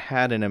haven't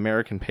had an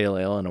American pale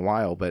ale in a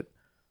while, but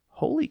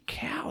Holy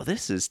cow,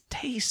 this is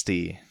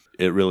tasty.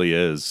 It really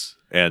is.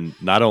 And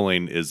not only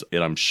is it,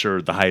 I'm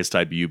sure, the highest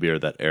IBU beer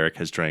that Eric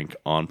has drank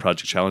on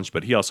Project Challenge,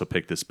 but he also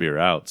picked this beer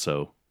out.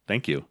 So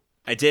thank you.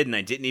 I did, and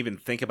I didn't even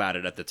think about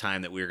it at the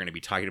time that we were going to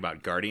be talking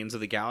about Guardians of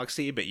the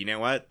Galaxy, but you know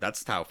what?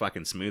 That's how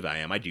fucking smooth I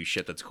am. I do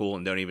shit that's cool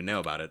and don't even know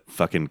about it.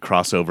 Fucking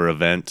crossover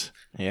event.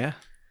 Yeah.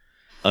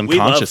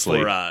 Unconsciously.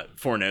 We love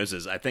Four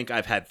Noses. I think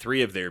I've had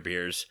 3 of their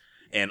beers,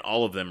 and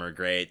all of them are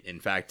great. In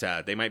fact,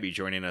 they might be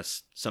joining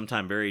us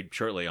sometime very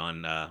shortly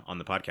on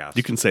the podcast.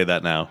 You can say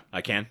that now.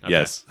 I can? Okay.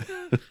 Yes.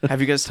 Have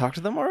you guys talked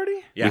to them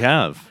already? Yeah. We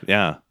have.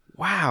 Yeah.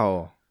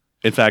 Wow.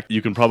 In fact,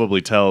 you can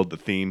probably tell the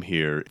theme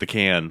here. The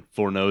can,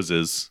 4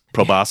 noses,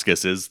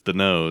 proboscis is the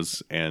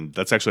nose, and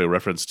that's actually a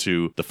reference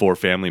to the 4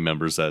 family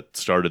members that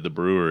started the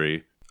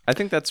brewery. I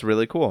think that's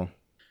really cool.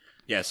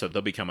 Yeah, so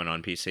they'll be coming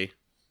on PC.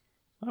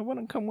 I want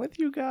to come with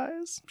you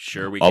guys.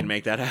 Sure, we I'll- can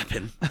make that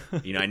happen.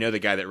 I know the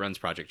guy that runs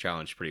Project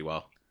Challenge pretty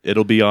well.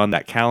 It'll be on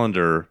that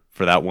calendar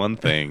for that one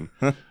thing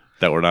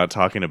that we're not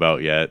talking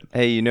about yet.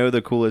 Hey, you know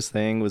the coolest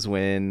thing was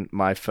when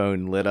my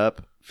phone lit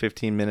up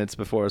 15 minutes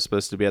before I was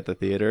supposed to be at the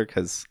theater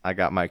because I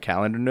got my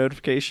calendar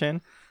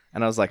notification,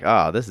 and I was like,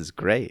 oh, this is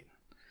great.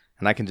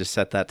 And I can just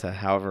set that to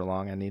however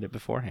long I need it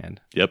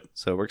beforehand. Yep.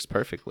 So it works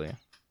perfectly.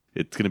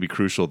 It's going to be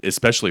crucial,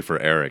 especially for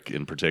Eric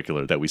in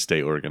particular, that we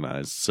stay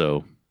organized.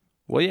 So,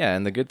 Well, yeah,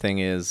 and the good thing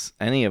is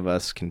any of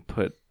us can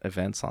put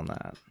events on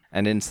that.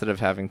 And instead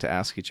of having to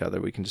ask each other,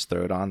 we can just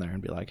throw it on there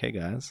and be like, hey,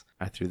 guys,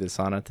 I threw this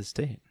on at this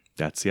date.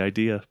 that's the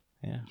idea.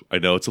 Yeah. I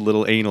know it's a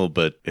little anal,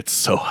 but it's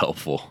so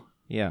helpful.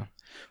 Yeah.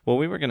 Well,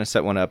 we were going to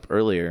set one up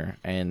earlier,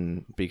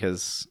 and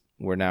because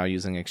we're now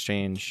using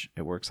Exchange,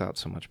 it works out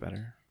so much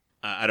better.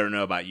 I don't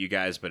know about you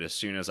guys, but as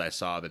soon as I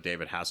saw the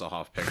David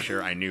Hasselhoff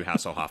picture, I knew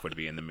Hasselhoff would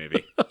be in the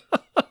movie.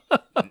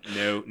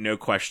 No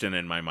question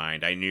in my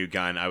mind. I knew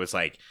Gunn. I was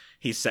like,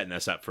 he's setting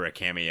us up for a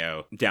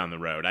cameo down the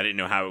road. I didn't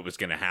know how it was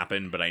going to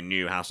happen, but I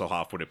knew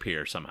Hasselhoff would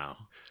appear somehow.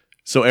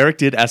 So Eric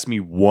did ask me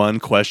one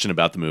question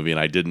about the movie, and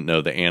I didn't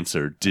know the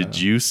answer.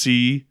 Did you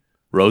see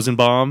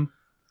Rosenbaum?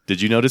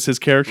 Did you notice his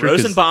character?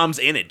 'Cause Rosenbaum's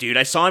in it, dude.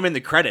 I saw him in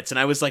the credits, and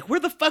I was like, where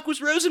the fuck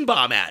was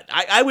Rosenbaum at?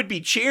 I would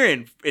be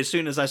cheering as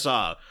soon as I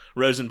saw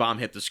Rosenbaum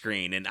hit the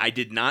screen, and I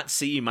did not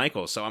see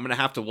Michael, so I'm going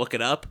to have to look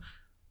it up.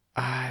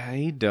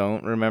 I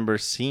don't remember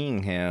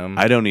seeing him.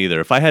 I don't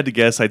either. If I had to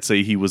guess, I'd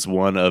say he was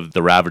one of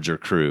the Ravager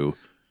crew.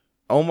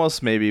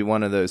 Almost maybe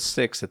one of those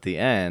 6 at the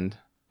end,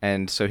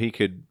 and so he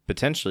could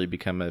potentially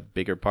become a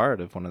bigger part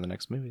of one of the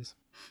next movies.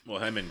 Well,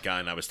 him and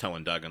Gunn, I was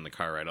telling Doug on the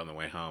car ride on the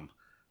way home,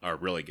 are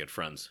really good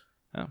friends.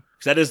 Oh.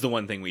 Because that is the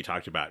one thing we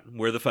talked about.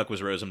 Where the fuck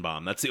was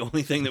Rosenbaum? That's the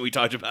only thing that we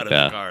talked about in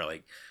Yeah. the car.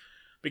 Like,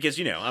 because,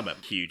 I'm a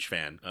huge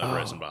fan of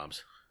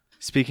Rosenbaum's.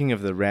 Speaking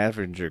of the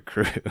Ravager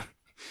crew,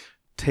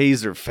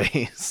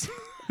 Taserface.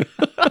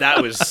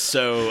 That was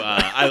so...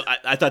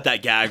 I thought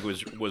that gag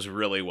was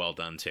really well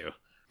done, too.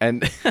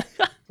 And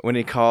when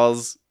he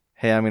calls,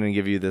 hey, I'm going to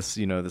give you this,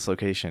 this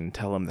location,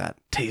 tell him that.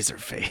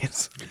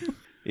 Taserface.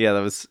 Yeah, that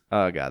was,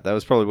 oh God, that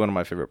was probably one of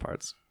my favorite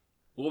parts.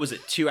 What was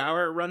it,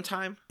 2-hour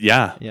runtime?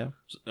 Yeah. Yeah.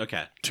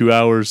 Okay. 2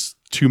 hours,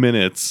 2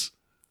 minutes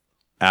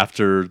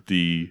after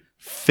the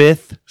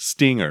 5th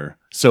stinger.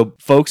 So,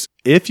 folks,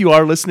 if you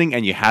are listening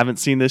and you haven't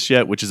seen this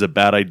yet, which is a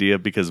bad idea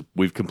because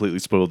we've completely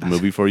spoiled the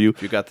movie for you,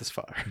 If you got this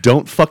far.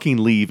 don't fucking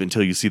leave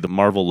until you see the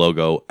Marvel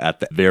logo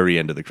at the very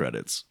end of the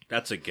credits.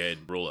 That's a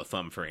good rule of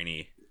thumb for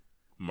any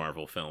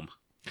Marvel film.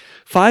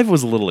 5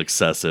 was a little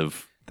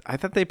excessive. I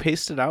thought they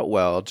paced it out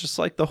well, just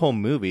like the whole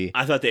movie.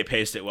 I thought they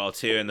paced it well,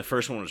 too, and the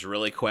first one was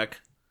really quick.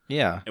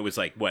 Yeah. It was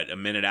like, a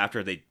minute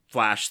after they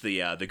flashed the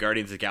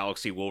Guardians of the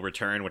Galaxy Will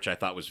Return, which I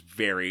thought was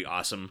very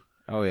awesome.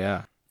 Oh,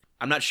 yeah.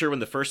 I'm not sure when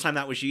the first time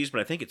that was used,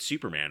 but I think it's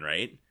Superman,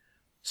 right?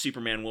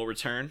 Superman Will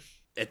Return.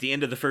 At the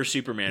end of the first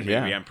Superman movie,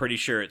 Yeah. I'm pretty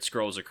sure it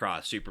scrolls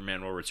across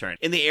Superman Will Return.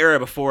 In the era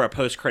before a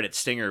post-credit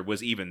stinger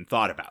was even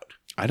thought about.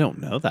 I don't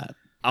know that.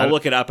 I'll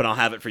look it up and I'll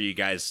have it for you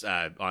guys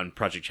on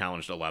Project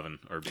Challenge 11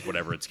 or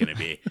whatever it's going to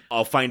be.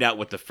 I'll find out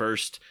what the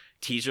first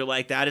teaser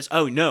like that is.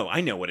 Oh, no,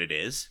 I know what it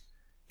is.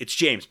 It's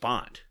James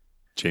Bond.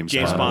 James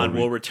Bond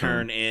will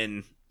return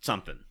in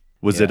something.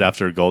 Was it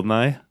after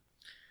Goldeneye?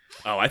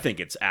 Oh, I think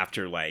it's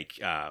after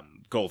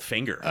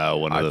Goldfinger.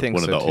 One I of think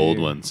the so, old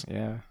too. ones.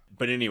 Yeah.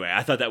 But anyway,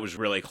 I thought that was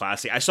really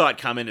classy. I saw it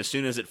coming as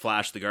soon as it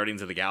flashed the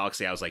Guardians of the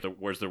Galaxy. I was like,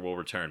 where's the Will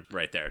Return?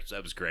 Right there. So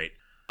that was great.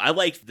 I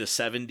liked the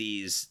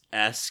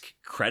 70s-esque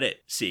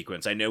credit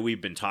sequence. I know we've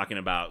been talking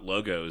about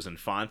logos and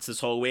fonts this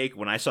whole week.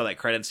 When I saw that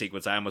credit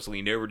sequence, I almost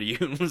leaned over to you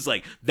and was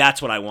like,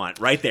 that's what I want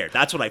right there.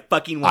 That's what I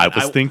fucking want. I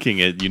was thinking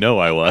it. I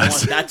I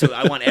was.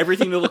 I want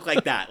everything to look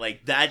like that.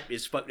 Like,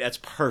 that's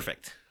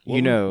perfect.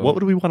 What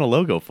would we want a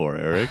logo for,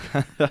 Eric?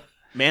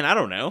 Man, I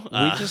don't know.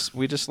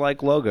 we just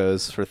like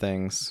logos for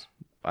things.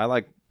 I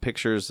like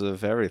pictures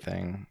of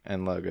everything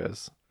and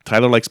logos.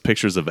 Tyler likes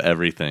pictures of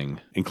everything,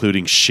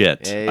 including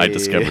shit, I Hey.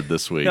 discovered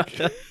this week.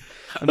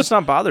 I'm just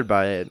not bothered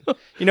by it.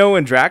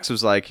 When Drax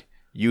was like,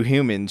 you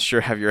humans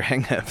sure have your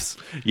hangups.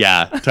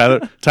 Yeah,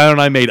 Tyler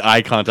and I made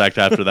eye contact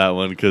after that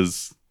one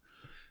because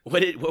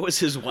What was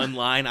his one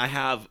line? I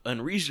have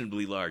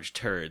unreasonably large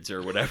turds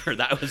or whatever.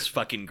 That was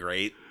fucking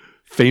great.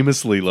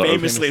 Famously large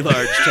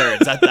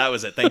turds. That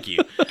was it. Thank you.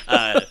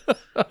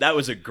 That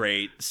was a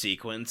great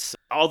sequence.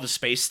 All the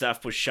space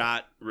stuff was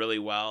shot really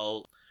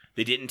well.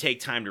 They didn't take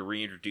time to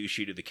reintroduce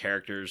you to the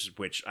characters,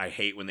 which I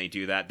hate when they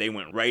do that. They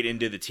went right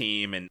into the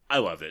team, and I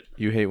love it.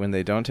 You hate when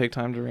they don't take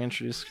time to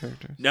reintroduce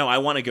characters? No, I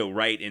want to go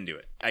right into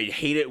it. I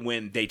hate it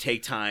when they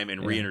take time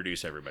and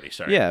reintroduce everybody.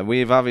 Sorry. Yeah,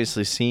 we've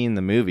obviously seen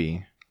the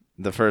movie,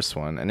 the first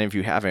one, and if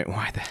you haven't,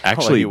 why the hell are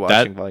Actually, you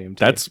watching Volume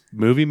 2? that's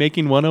movie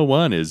making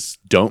 101 is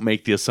don't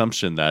make the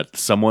assumption that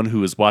someone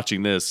who is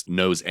watching this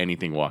knows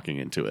anything walking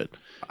into it.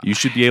 You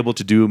should be able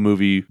to do a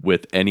movie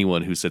with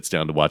anyone who sits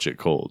down to watch it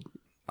cold.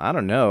 I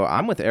don't know.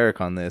 I'm with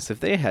Eric on this. If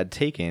they had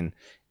taken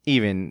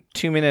even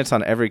 2 minutes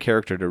on every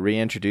character to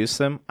reintroduce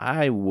them,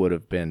 I would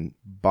have been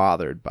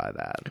bothered by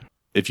that.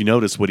 If you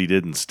notice what he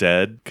did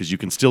instead, because you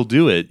can still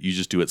do it, you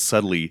just do it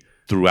subtly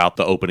throughout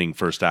the opening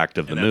first act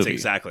of the And that's movie.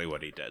 exactly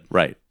what he did.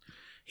 Right.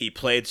 He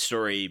played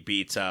story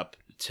beats up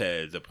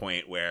to the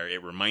point where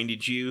it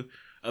reminded you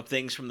of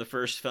things from the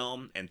first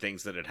film and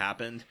things that had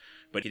happened,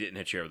 but he didn't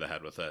hit you over the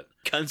head with it.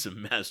 Gunn's a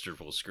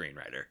masterful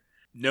screenwriter.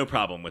 No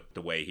problem with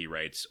the way he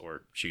writes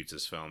or shoots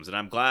his films, and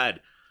I'm glad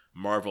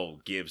Marvel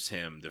gives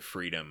him the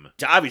freedom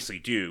to obviously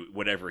do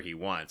whatever he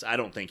wants. I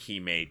don't think he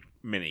made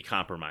many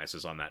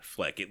compromises on that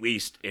flick. At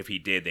least if he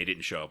did, they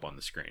didn't show up on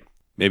the screen.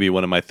 Maybe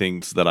one of my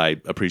things that I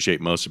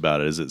appreciate most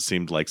about it is it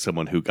seemed like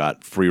someone who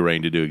got free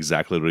reign to do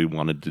exactly what he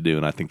wanted to do,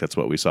 and I think that's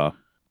what we saw.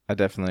 I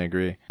definitely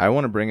agree. I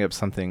want to bring up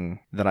something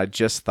that I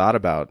just thought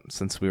about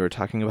since we were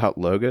talking about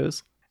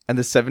logos and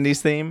the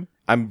 70s theme.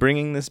 I'm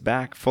bringing this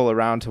back full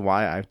around to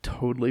why I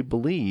totally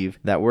believe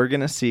that we're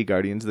going to see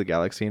Guardians of the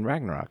Galaxy in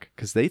Ragnarok,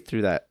 because they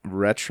threw that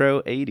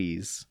retro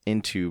 80s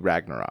into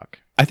Ragnarok.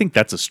 I think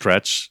that's a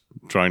stretch,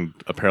 drawing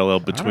a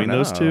parallel between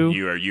those know. two.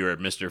 You are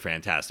Mr.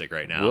 Fantastic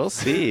right now. We'll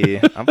see.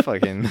 I'm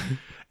fucking...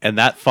 And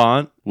that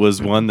font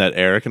was one that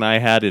Eric and I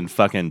had in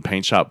fucking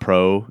Paint Shop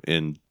Pro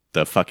in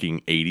the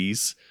fucking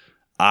 80s.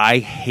 I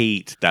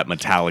hate that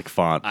metallic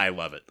font. I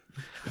love it.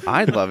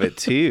 I love it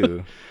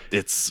too.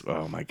 It's,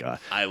 oh my God.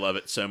 I love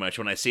it so much.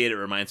 When I see it, it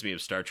reminds me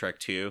of Star Trek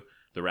II,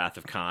 The Wrath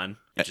of Khan.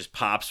 It just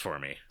pops for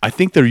me. I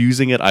think they're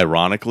using it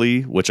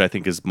ironically, which I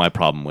think is my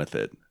problem with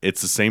it.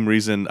 It's the same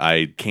reason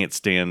I can't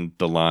stand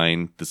the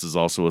line, this is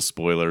also a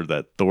spoiler,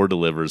 that Thor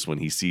delivers when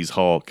he sees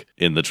Hulk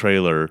in the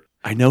trailer.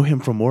 I know him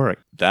from work.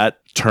 That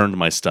turned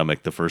my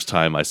stomach the first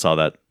time I saw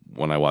that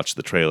when I watched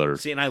the trailer.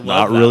 See, and I love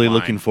Not that really line.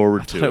 looking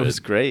forward to That it. was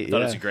great. I thought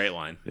Yeah. it was a great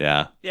line.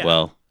 Yeah. Yeah.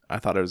 Well, I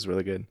thought it was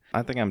really good.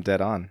 I think I'm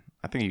dead on.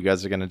 I think you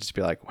guys are going to just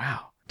be like,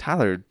 wow,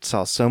 Tyler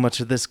saw so much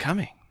of this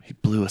coming. he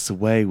blew us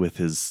away with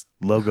his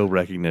logo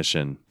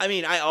recognition. I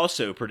mean, I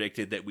also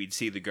predicted that we'd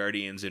see the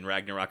Guardians in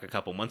Ragnarok a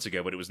couple months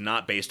ago, but it was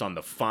not based on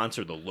the fonts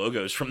or the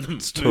logos from the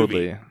movie.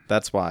 Totally.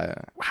 That's why.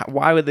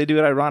 Why would they do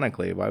it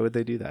ironically? Why would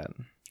they do that?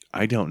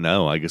 I don't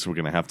know. I guess we're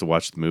going to have to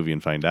watch the movie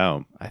and find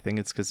out. I think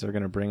it's because they're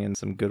going to bring in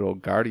some good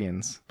old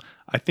Guardians.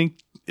 I think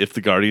if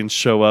the Guardians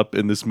show up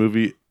in this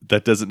movie,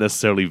 that doesn't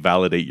necessarily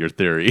validate your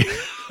theory.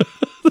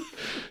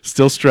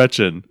 Still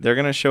stretching. They're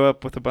going to show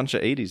up with a bunch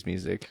of 80s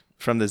music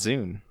from the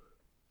Zune.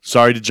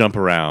 Sorry to jump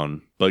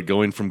around, but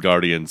going from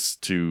Guardians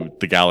to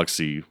the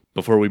Galaxy,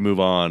 before we move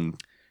on,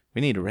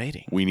 We need a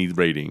rating. we need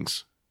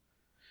ratings.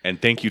 And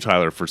thank you,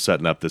 Tyler, for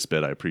setting up this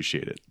bit. I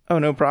appreciate it. Oh,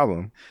 no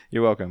problem.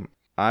 You're welcome.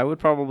 I would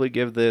probably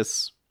give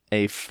this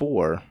a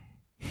 4.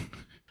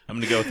 I'm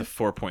going to go with a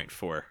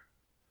 4.4.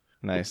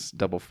 Nice.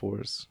 Double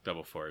 4s.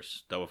 Double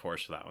fours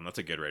for that one. That's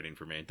a good rating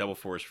for me. Double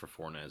fours for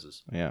four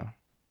noses. Yeah.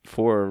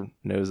 4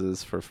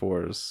 noses for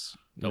 4s.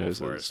 Double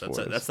Noses, fours.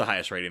 That's the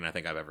highest rating I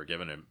think I've ever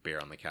given a beer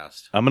on the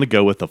cast. I'm going to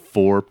go with a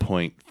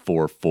 4.44.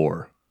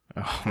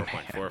 Oh, man.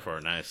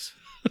 4.44. Nice.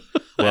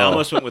 I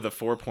almost went with a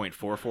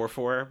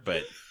 4.444,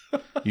 but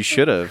You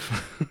should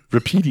have.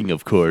 Repeating,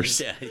 of course.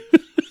 yeah.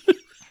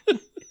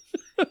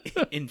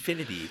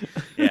 Infinity.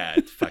 Yeah,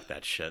 fuck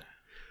that shit.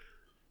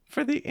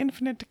 For the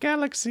infinite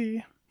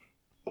galaxy.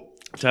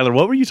 Tyler,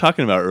 what were you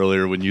talking about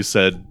earlier when you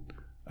said,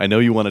 I know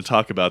you want to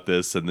talk about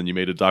this, and then you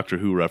made a Doctor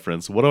Who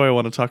reference? What do I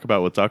want to talk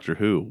about with Doctor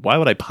Who? Why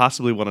would I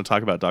possibly want to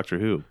talk about Doctor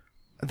Who?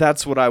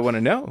 That's what I want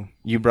to know.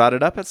 You brought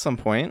it up at some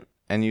point,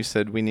 and you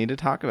said we need to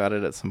talk about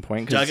it at some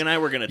point. 'cause Doug and I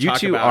were going to you talk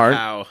two about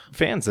aren't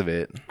fans of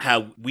it.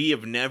 how we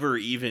have never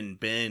even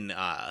been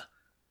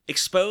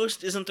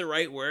exposed isn't the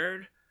right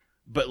word,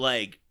 but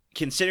like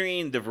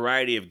considering the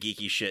variety of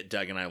geeky shit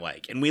Doug and I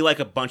like, and we like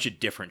a bunch of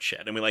different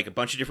shit, and we like a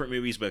bunch of different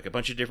movies, we like a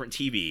bunch of different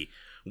TV,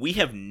 we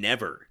have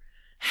never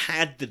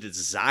had the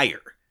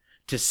desire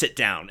to sit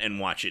down and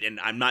watch it. And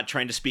I'm not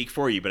trying to speak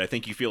for you, but I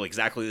think you feel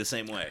exactly the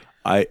same way.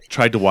 I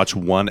tried to watch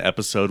one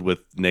episode with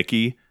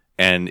Nikki,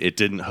 and it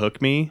didn't hook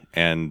me,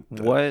 and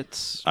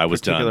What I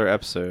was particular done.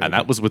 episode? And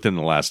that was within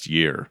the last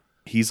year.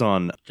 He's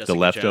on Jessica The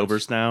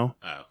Leftovers Jones. now.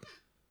 Oh,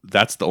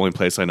 That's the only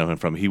place I know him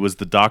from. He was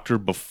the doctor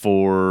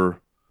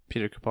before...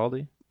 Peter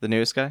Capaldi, the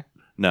newest guy.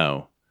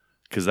 No,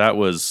 because that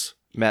was...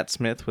 Matt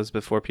Smith was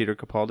before Peter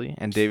Capaldi,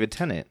 and David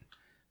Tennant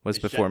was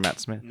It's before Je- Matt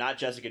Smith. not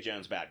Jessica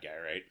Jones, bad guy,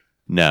 right?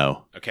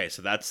 No. Okay,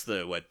 so that's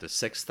the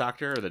 6th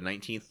Doctor or the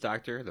 19th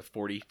Doctor, the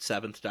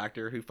 47th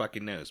Doctor? Who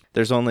fucking knows?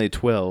 There's only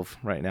 12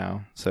 right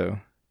now. So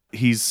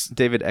He's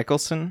David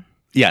Eccleston.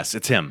 yes,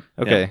 it's him.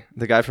 Okay, Yeah.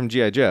 the guy from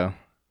G.I. Joe.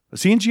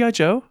 Is he in G.I.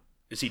 Joe?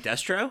 Is he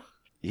Destro?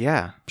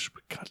 Yeah,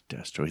 God,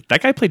 Destro.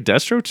 That guy played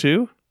Destro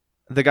too?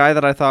 the guy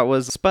that I thought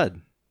was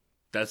Spud.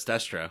 That's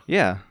Destro.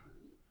 Yeah,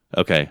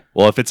 Okay.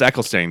 Well, if it's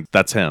Eccleston,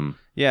 that's him.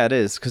 yeah, it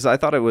is because I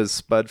thought it was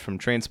Spud from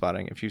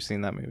Trainspotting. If you've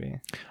seen that movie.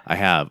 I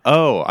have.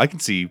 Oh, I can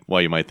see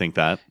why you might think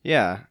that.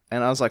 Yeah,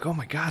 and I was like, oh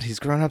my god, he's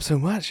grown up so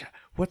much.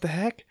 What the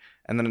heck?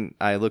 And then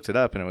I looked it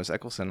up, and it was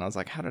Eccleston. And I was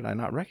like, how did I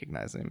not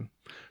recognize him?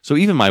 So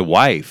even my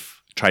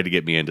wife tried to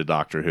get me into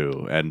Doctor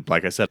Who. And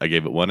like I said, I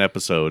gave it one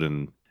episode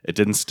and it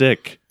didn't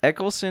stick.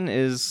 Eccleston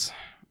is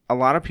a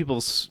lot of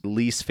people's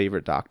least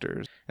favorite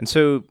doctors. And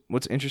so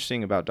what's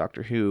interesting about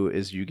Doctor Who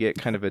is you get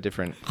kind of a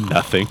different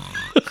Nothing.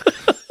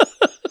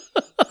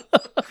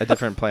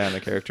 play on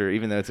the character,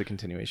 even though it's a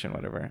continuation,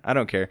 whatever. I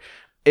don't care.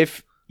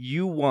 If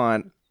you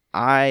want,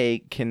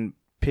 I can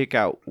pick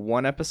out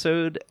one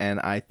episode, and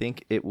I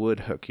think it would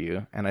hook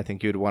you, and I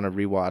think you would want to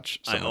rewatch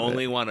some I of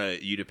only it.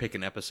 want you to pick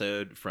an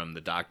episode from the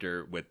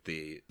Doctor with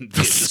the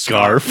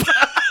Scarf.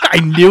 I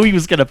knew he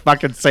was going to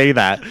fucking say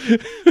that.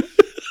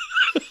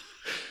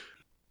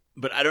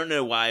 But I don't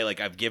know why, like,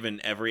 I've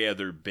given every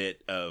other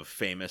bit of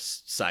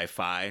famous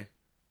sci-fi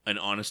an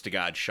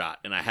honest-to-God shot,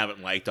 and I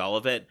haven't liked all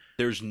of it.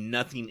 There's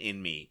nothing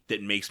in me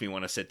that makes me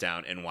want to sit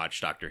down and watch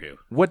Doctor Who.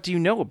 What do you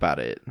know about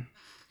it?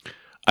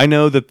 I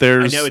know that I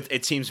there's... know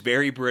it seems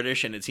very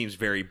British, and it seems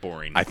very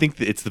boring. I think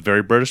that it's the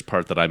very British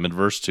part that I'm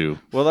adverse to.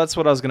 Well, that's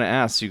what I was going to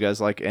ask. You guys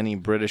like any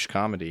British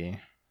comedy?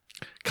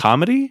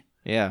 Comedy?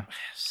 Yeah.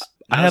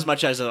 Not I have- as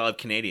much as I love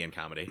Canadian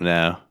comedy.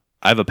 No.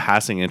 I have a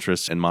passing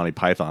interest in Monty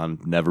Python.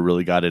 Never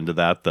really got into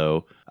that,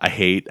 though. I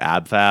hate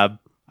Ab Fab.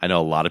 I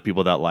know a lot of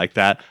people that like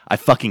that. I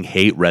fucking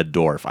hate Red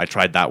Dwarf. I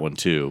tried that one,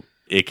 too.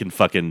 It can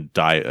fucking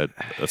die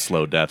a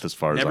slow death as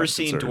far as Never I'm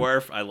seen concerned.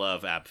 Dwarf. I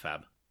love Ab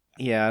Fab.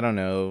 Yeah, I don't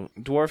know.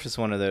 Dwarf is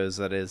one of those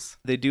that is...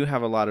 They do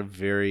have a lot of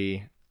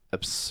very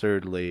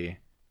absurdly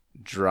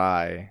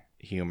dry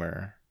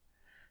humor.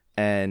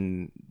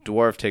 And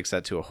Dwarf takes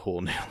that to a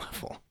whole new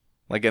level.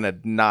 Like, in a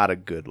not a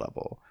good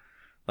level.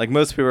 Like,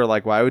 most people are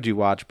like, why would you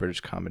watch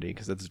British comedy?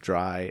 Because it's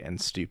dry and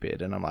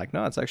stupid. And I'm like,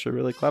 no, it's actually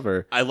really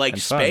clever. I like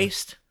and fun.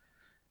 Spaced.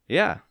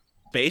 Yeah.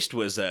 Spaced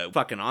was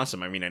fucking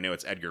awesome. I mean, I know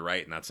it's Edgar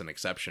Wright, and that's an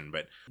exception,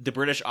 but the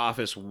British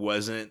Office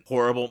wasn't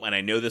horrible, and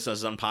I know this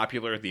is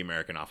unpopular. The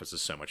American Office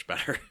is so much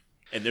better.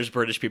 And there's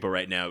British people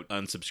right now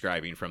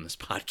unsubscribing from this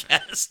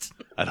podcast.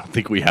 I don't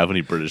think we have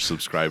any British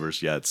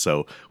subscribers yet,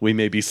 so we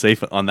may be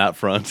safe on that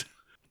front.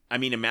 I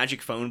mean, a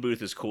magic phone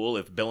booth is cool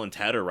if Bill and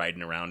Ted are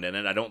riding around in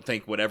it. I don't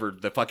think whatever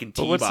the fucking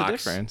But T what's box. the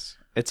difference?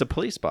 It's a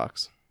police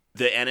box.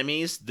 The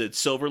enemies, the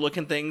silver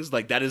looking things,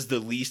 like that is the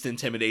least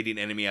intimidating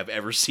enemy I've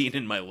ever seen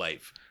in my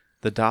life.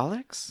 The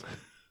Daleks?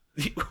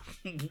 It's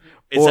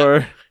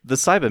Or the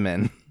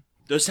Cybermen?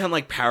 those sound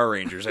like Power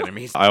Rangers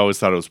enemies. I always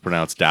thought it was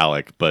pronounced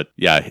Dalek, but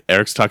yeah,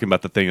 Eric's talking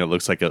about the thing that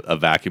looks like a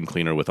vacuum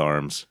cleaner with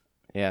arms.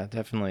 Yeah,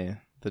 definitely.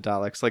 The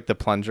Daleks. Like the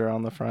plunger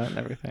on the front and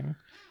everything.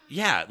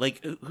 Yeah,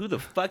 like who the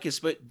fuck is?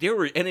 But there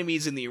were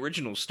enemies in the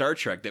original Star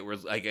Trek that were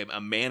like a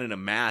man in a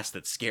mask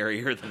that's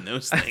scarier than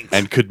those things.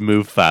 And could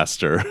move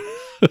faster.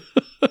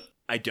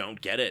 I don't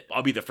get it.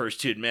 I'll be the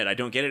first to admit I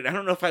don't get it. I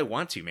don't know if I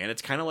want to, man.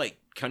 It's kind of like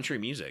country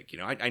music, you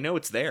know. I know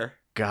it's there.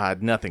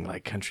 God, nothing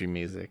like country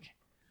music.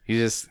 You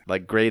just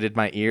like grated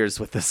my ears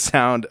with the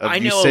sound of I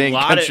you know saying a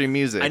lot country of,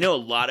 music. I know a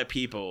lot of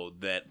people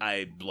that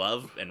I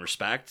love and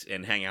respect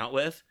and hang out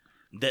with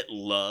that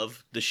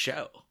love the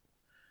show.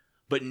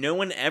 But no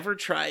one ever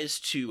tries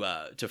to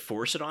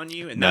force it on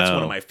you, and that's No.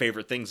 one of my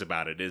favorite things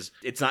about it is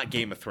it's not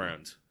Game of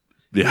Thrones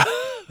Yeah.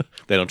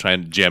 They don't try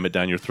and jam it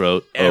down your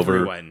throat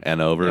Everyone. over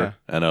and over Yeah.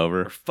 and or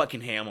over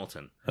fucking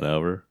Hamilton. and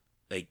over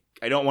Like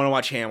I don't want to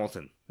watch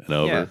Hamilton. and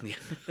over. Yeah.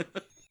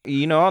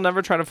 You know, I'll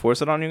never try to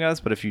force it on you guys,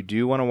 but if you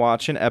do want to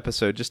watch an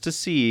episode just to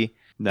see...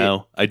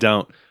 No, I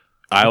don't.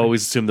 I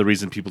always assume the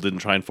reason people didn't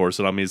try and force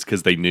it on me is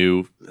because they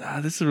knew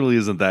this really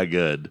isn't that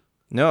good.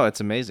 No, it's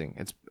amazing.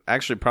 It's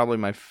actually probably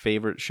my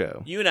favorite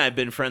show. You and I have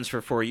been friends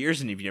for 4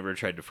 years, and you've never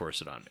tried to force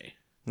it on me.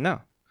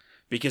 No.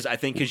 Because I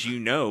think because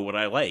you know what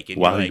I like. And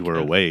While you're you like, were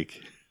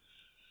awake.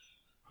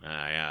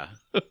 yeah.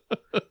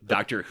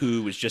 Doctor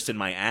Who was just in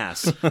my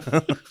ass.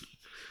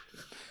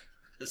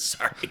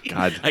 Sorry.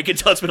 God. I can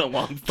tell it's been a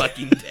long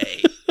fucking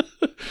day.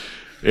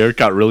 Eric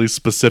got really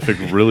specific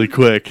really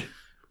quick.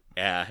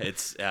 Yeah,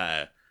 it's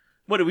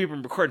what have we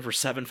been recording for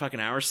 7 fucking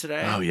hours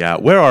today? Oh, yeah.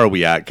 Where are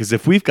we at? Because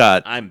if we've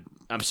got I'm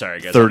sorry,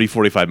 guys. 30,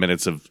 45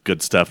 minutes of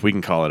good stuff, we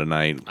can call it a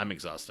night. I'm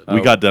exhausted.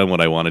 We got done what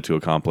I wanted to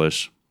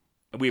accomplish.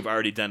 We've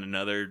already done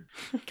another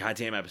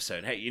goddamn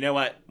episode. Hey, you know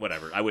what?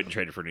 Whatever. I wouldn't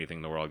trade it for anything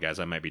in the world, guys.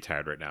 I might be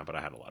tired right now, but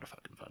I had a lot of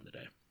fucking fun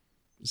today.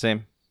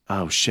 Same.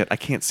 Oh, shit. I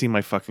can't see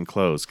my fucking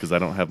clothes because I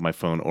don't have my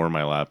phone or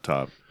my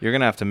laptop. You're going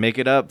to have to make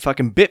it up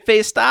fucking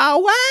Bitface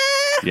style. Wah!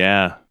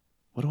 Yeah.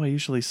 What do I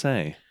usually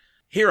say?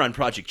 Here on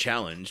Project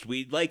Challenged,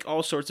 we'd like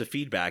all sorts of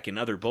feedback and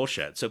other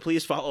bullshit, so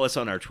please follow us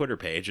on our Twitter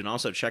page and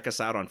also check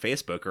us out on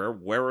Facebook or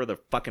wherever the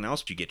fucking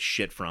else you get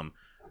shit from.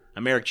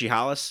 I'm Eric G.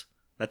 Hollis.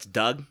 That's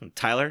Doug and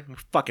Tyler. We're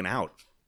fucking out.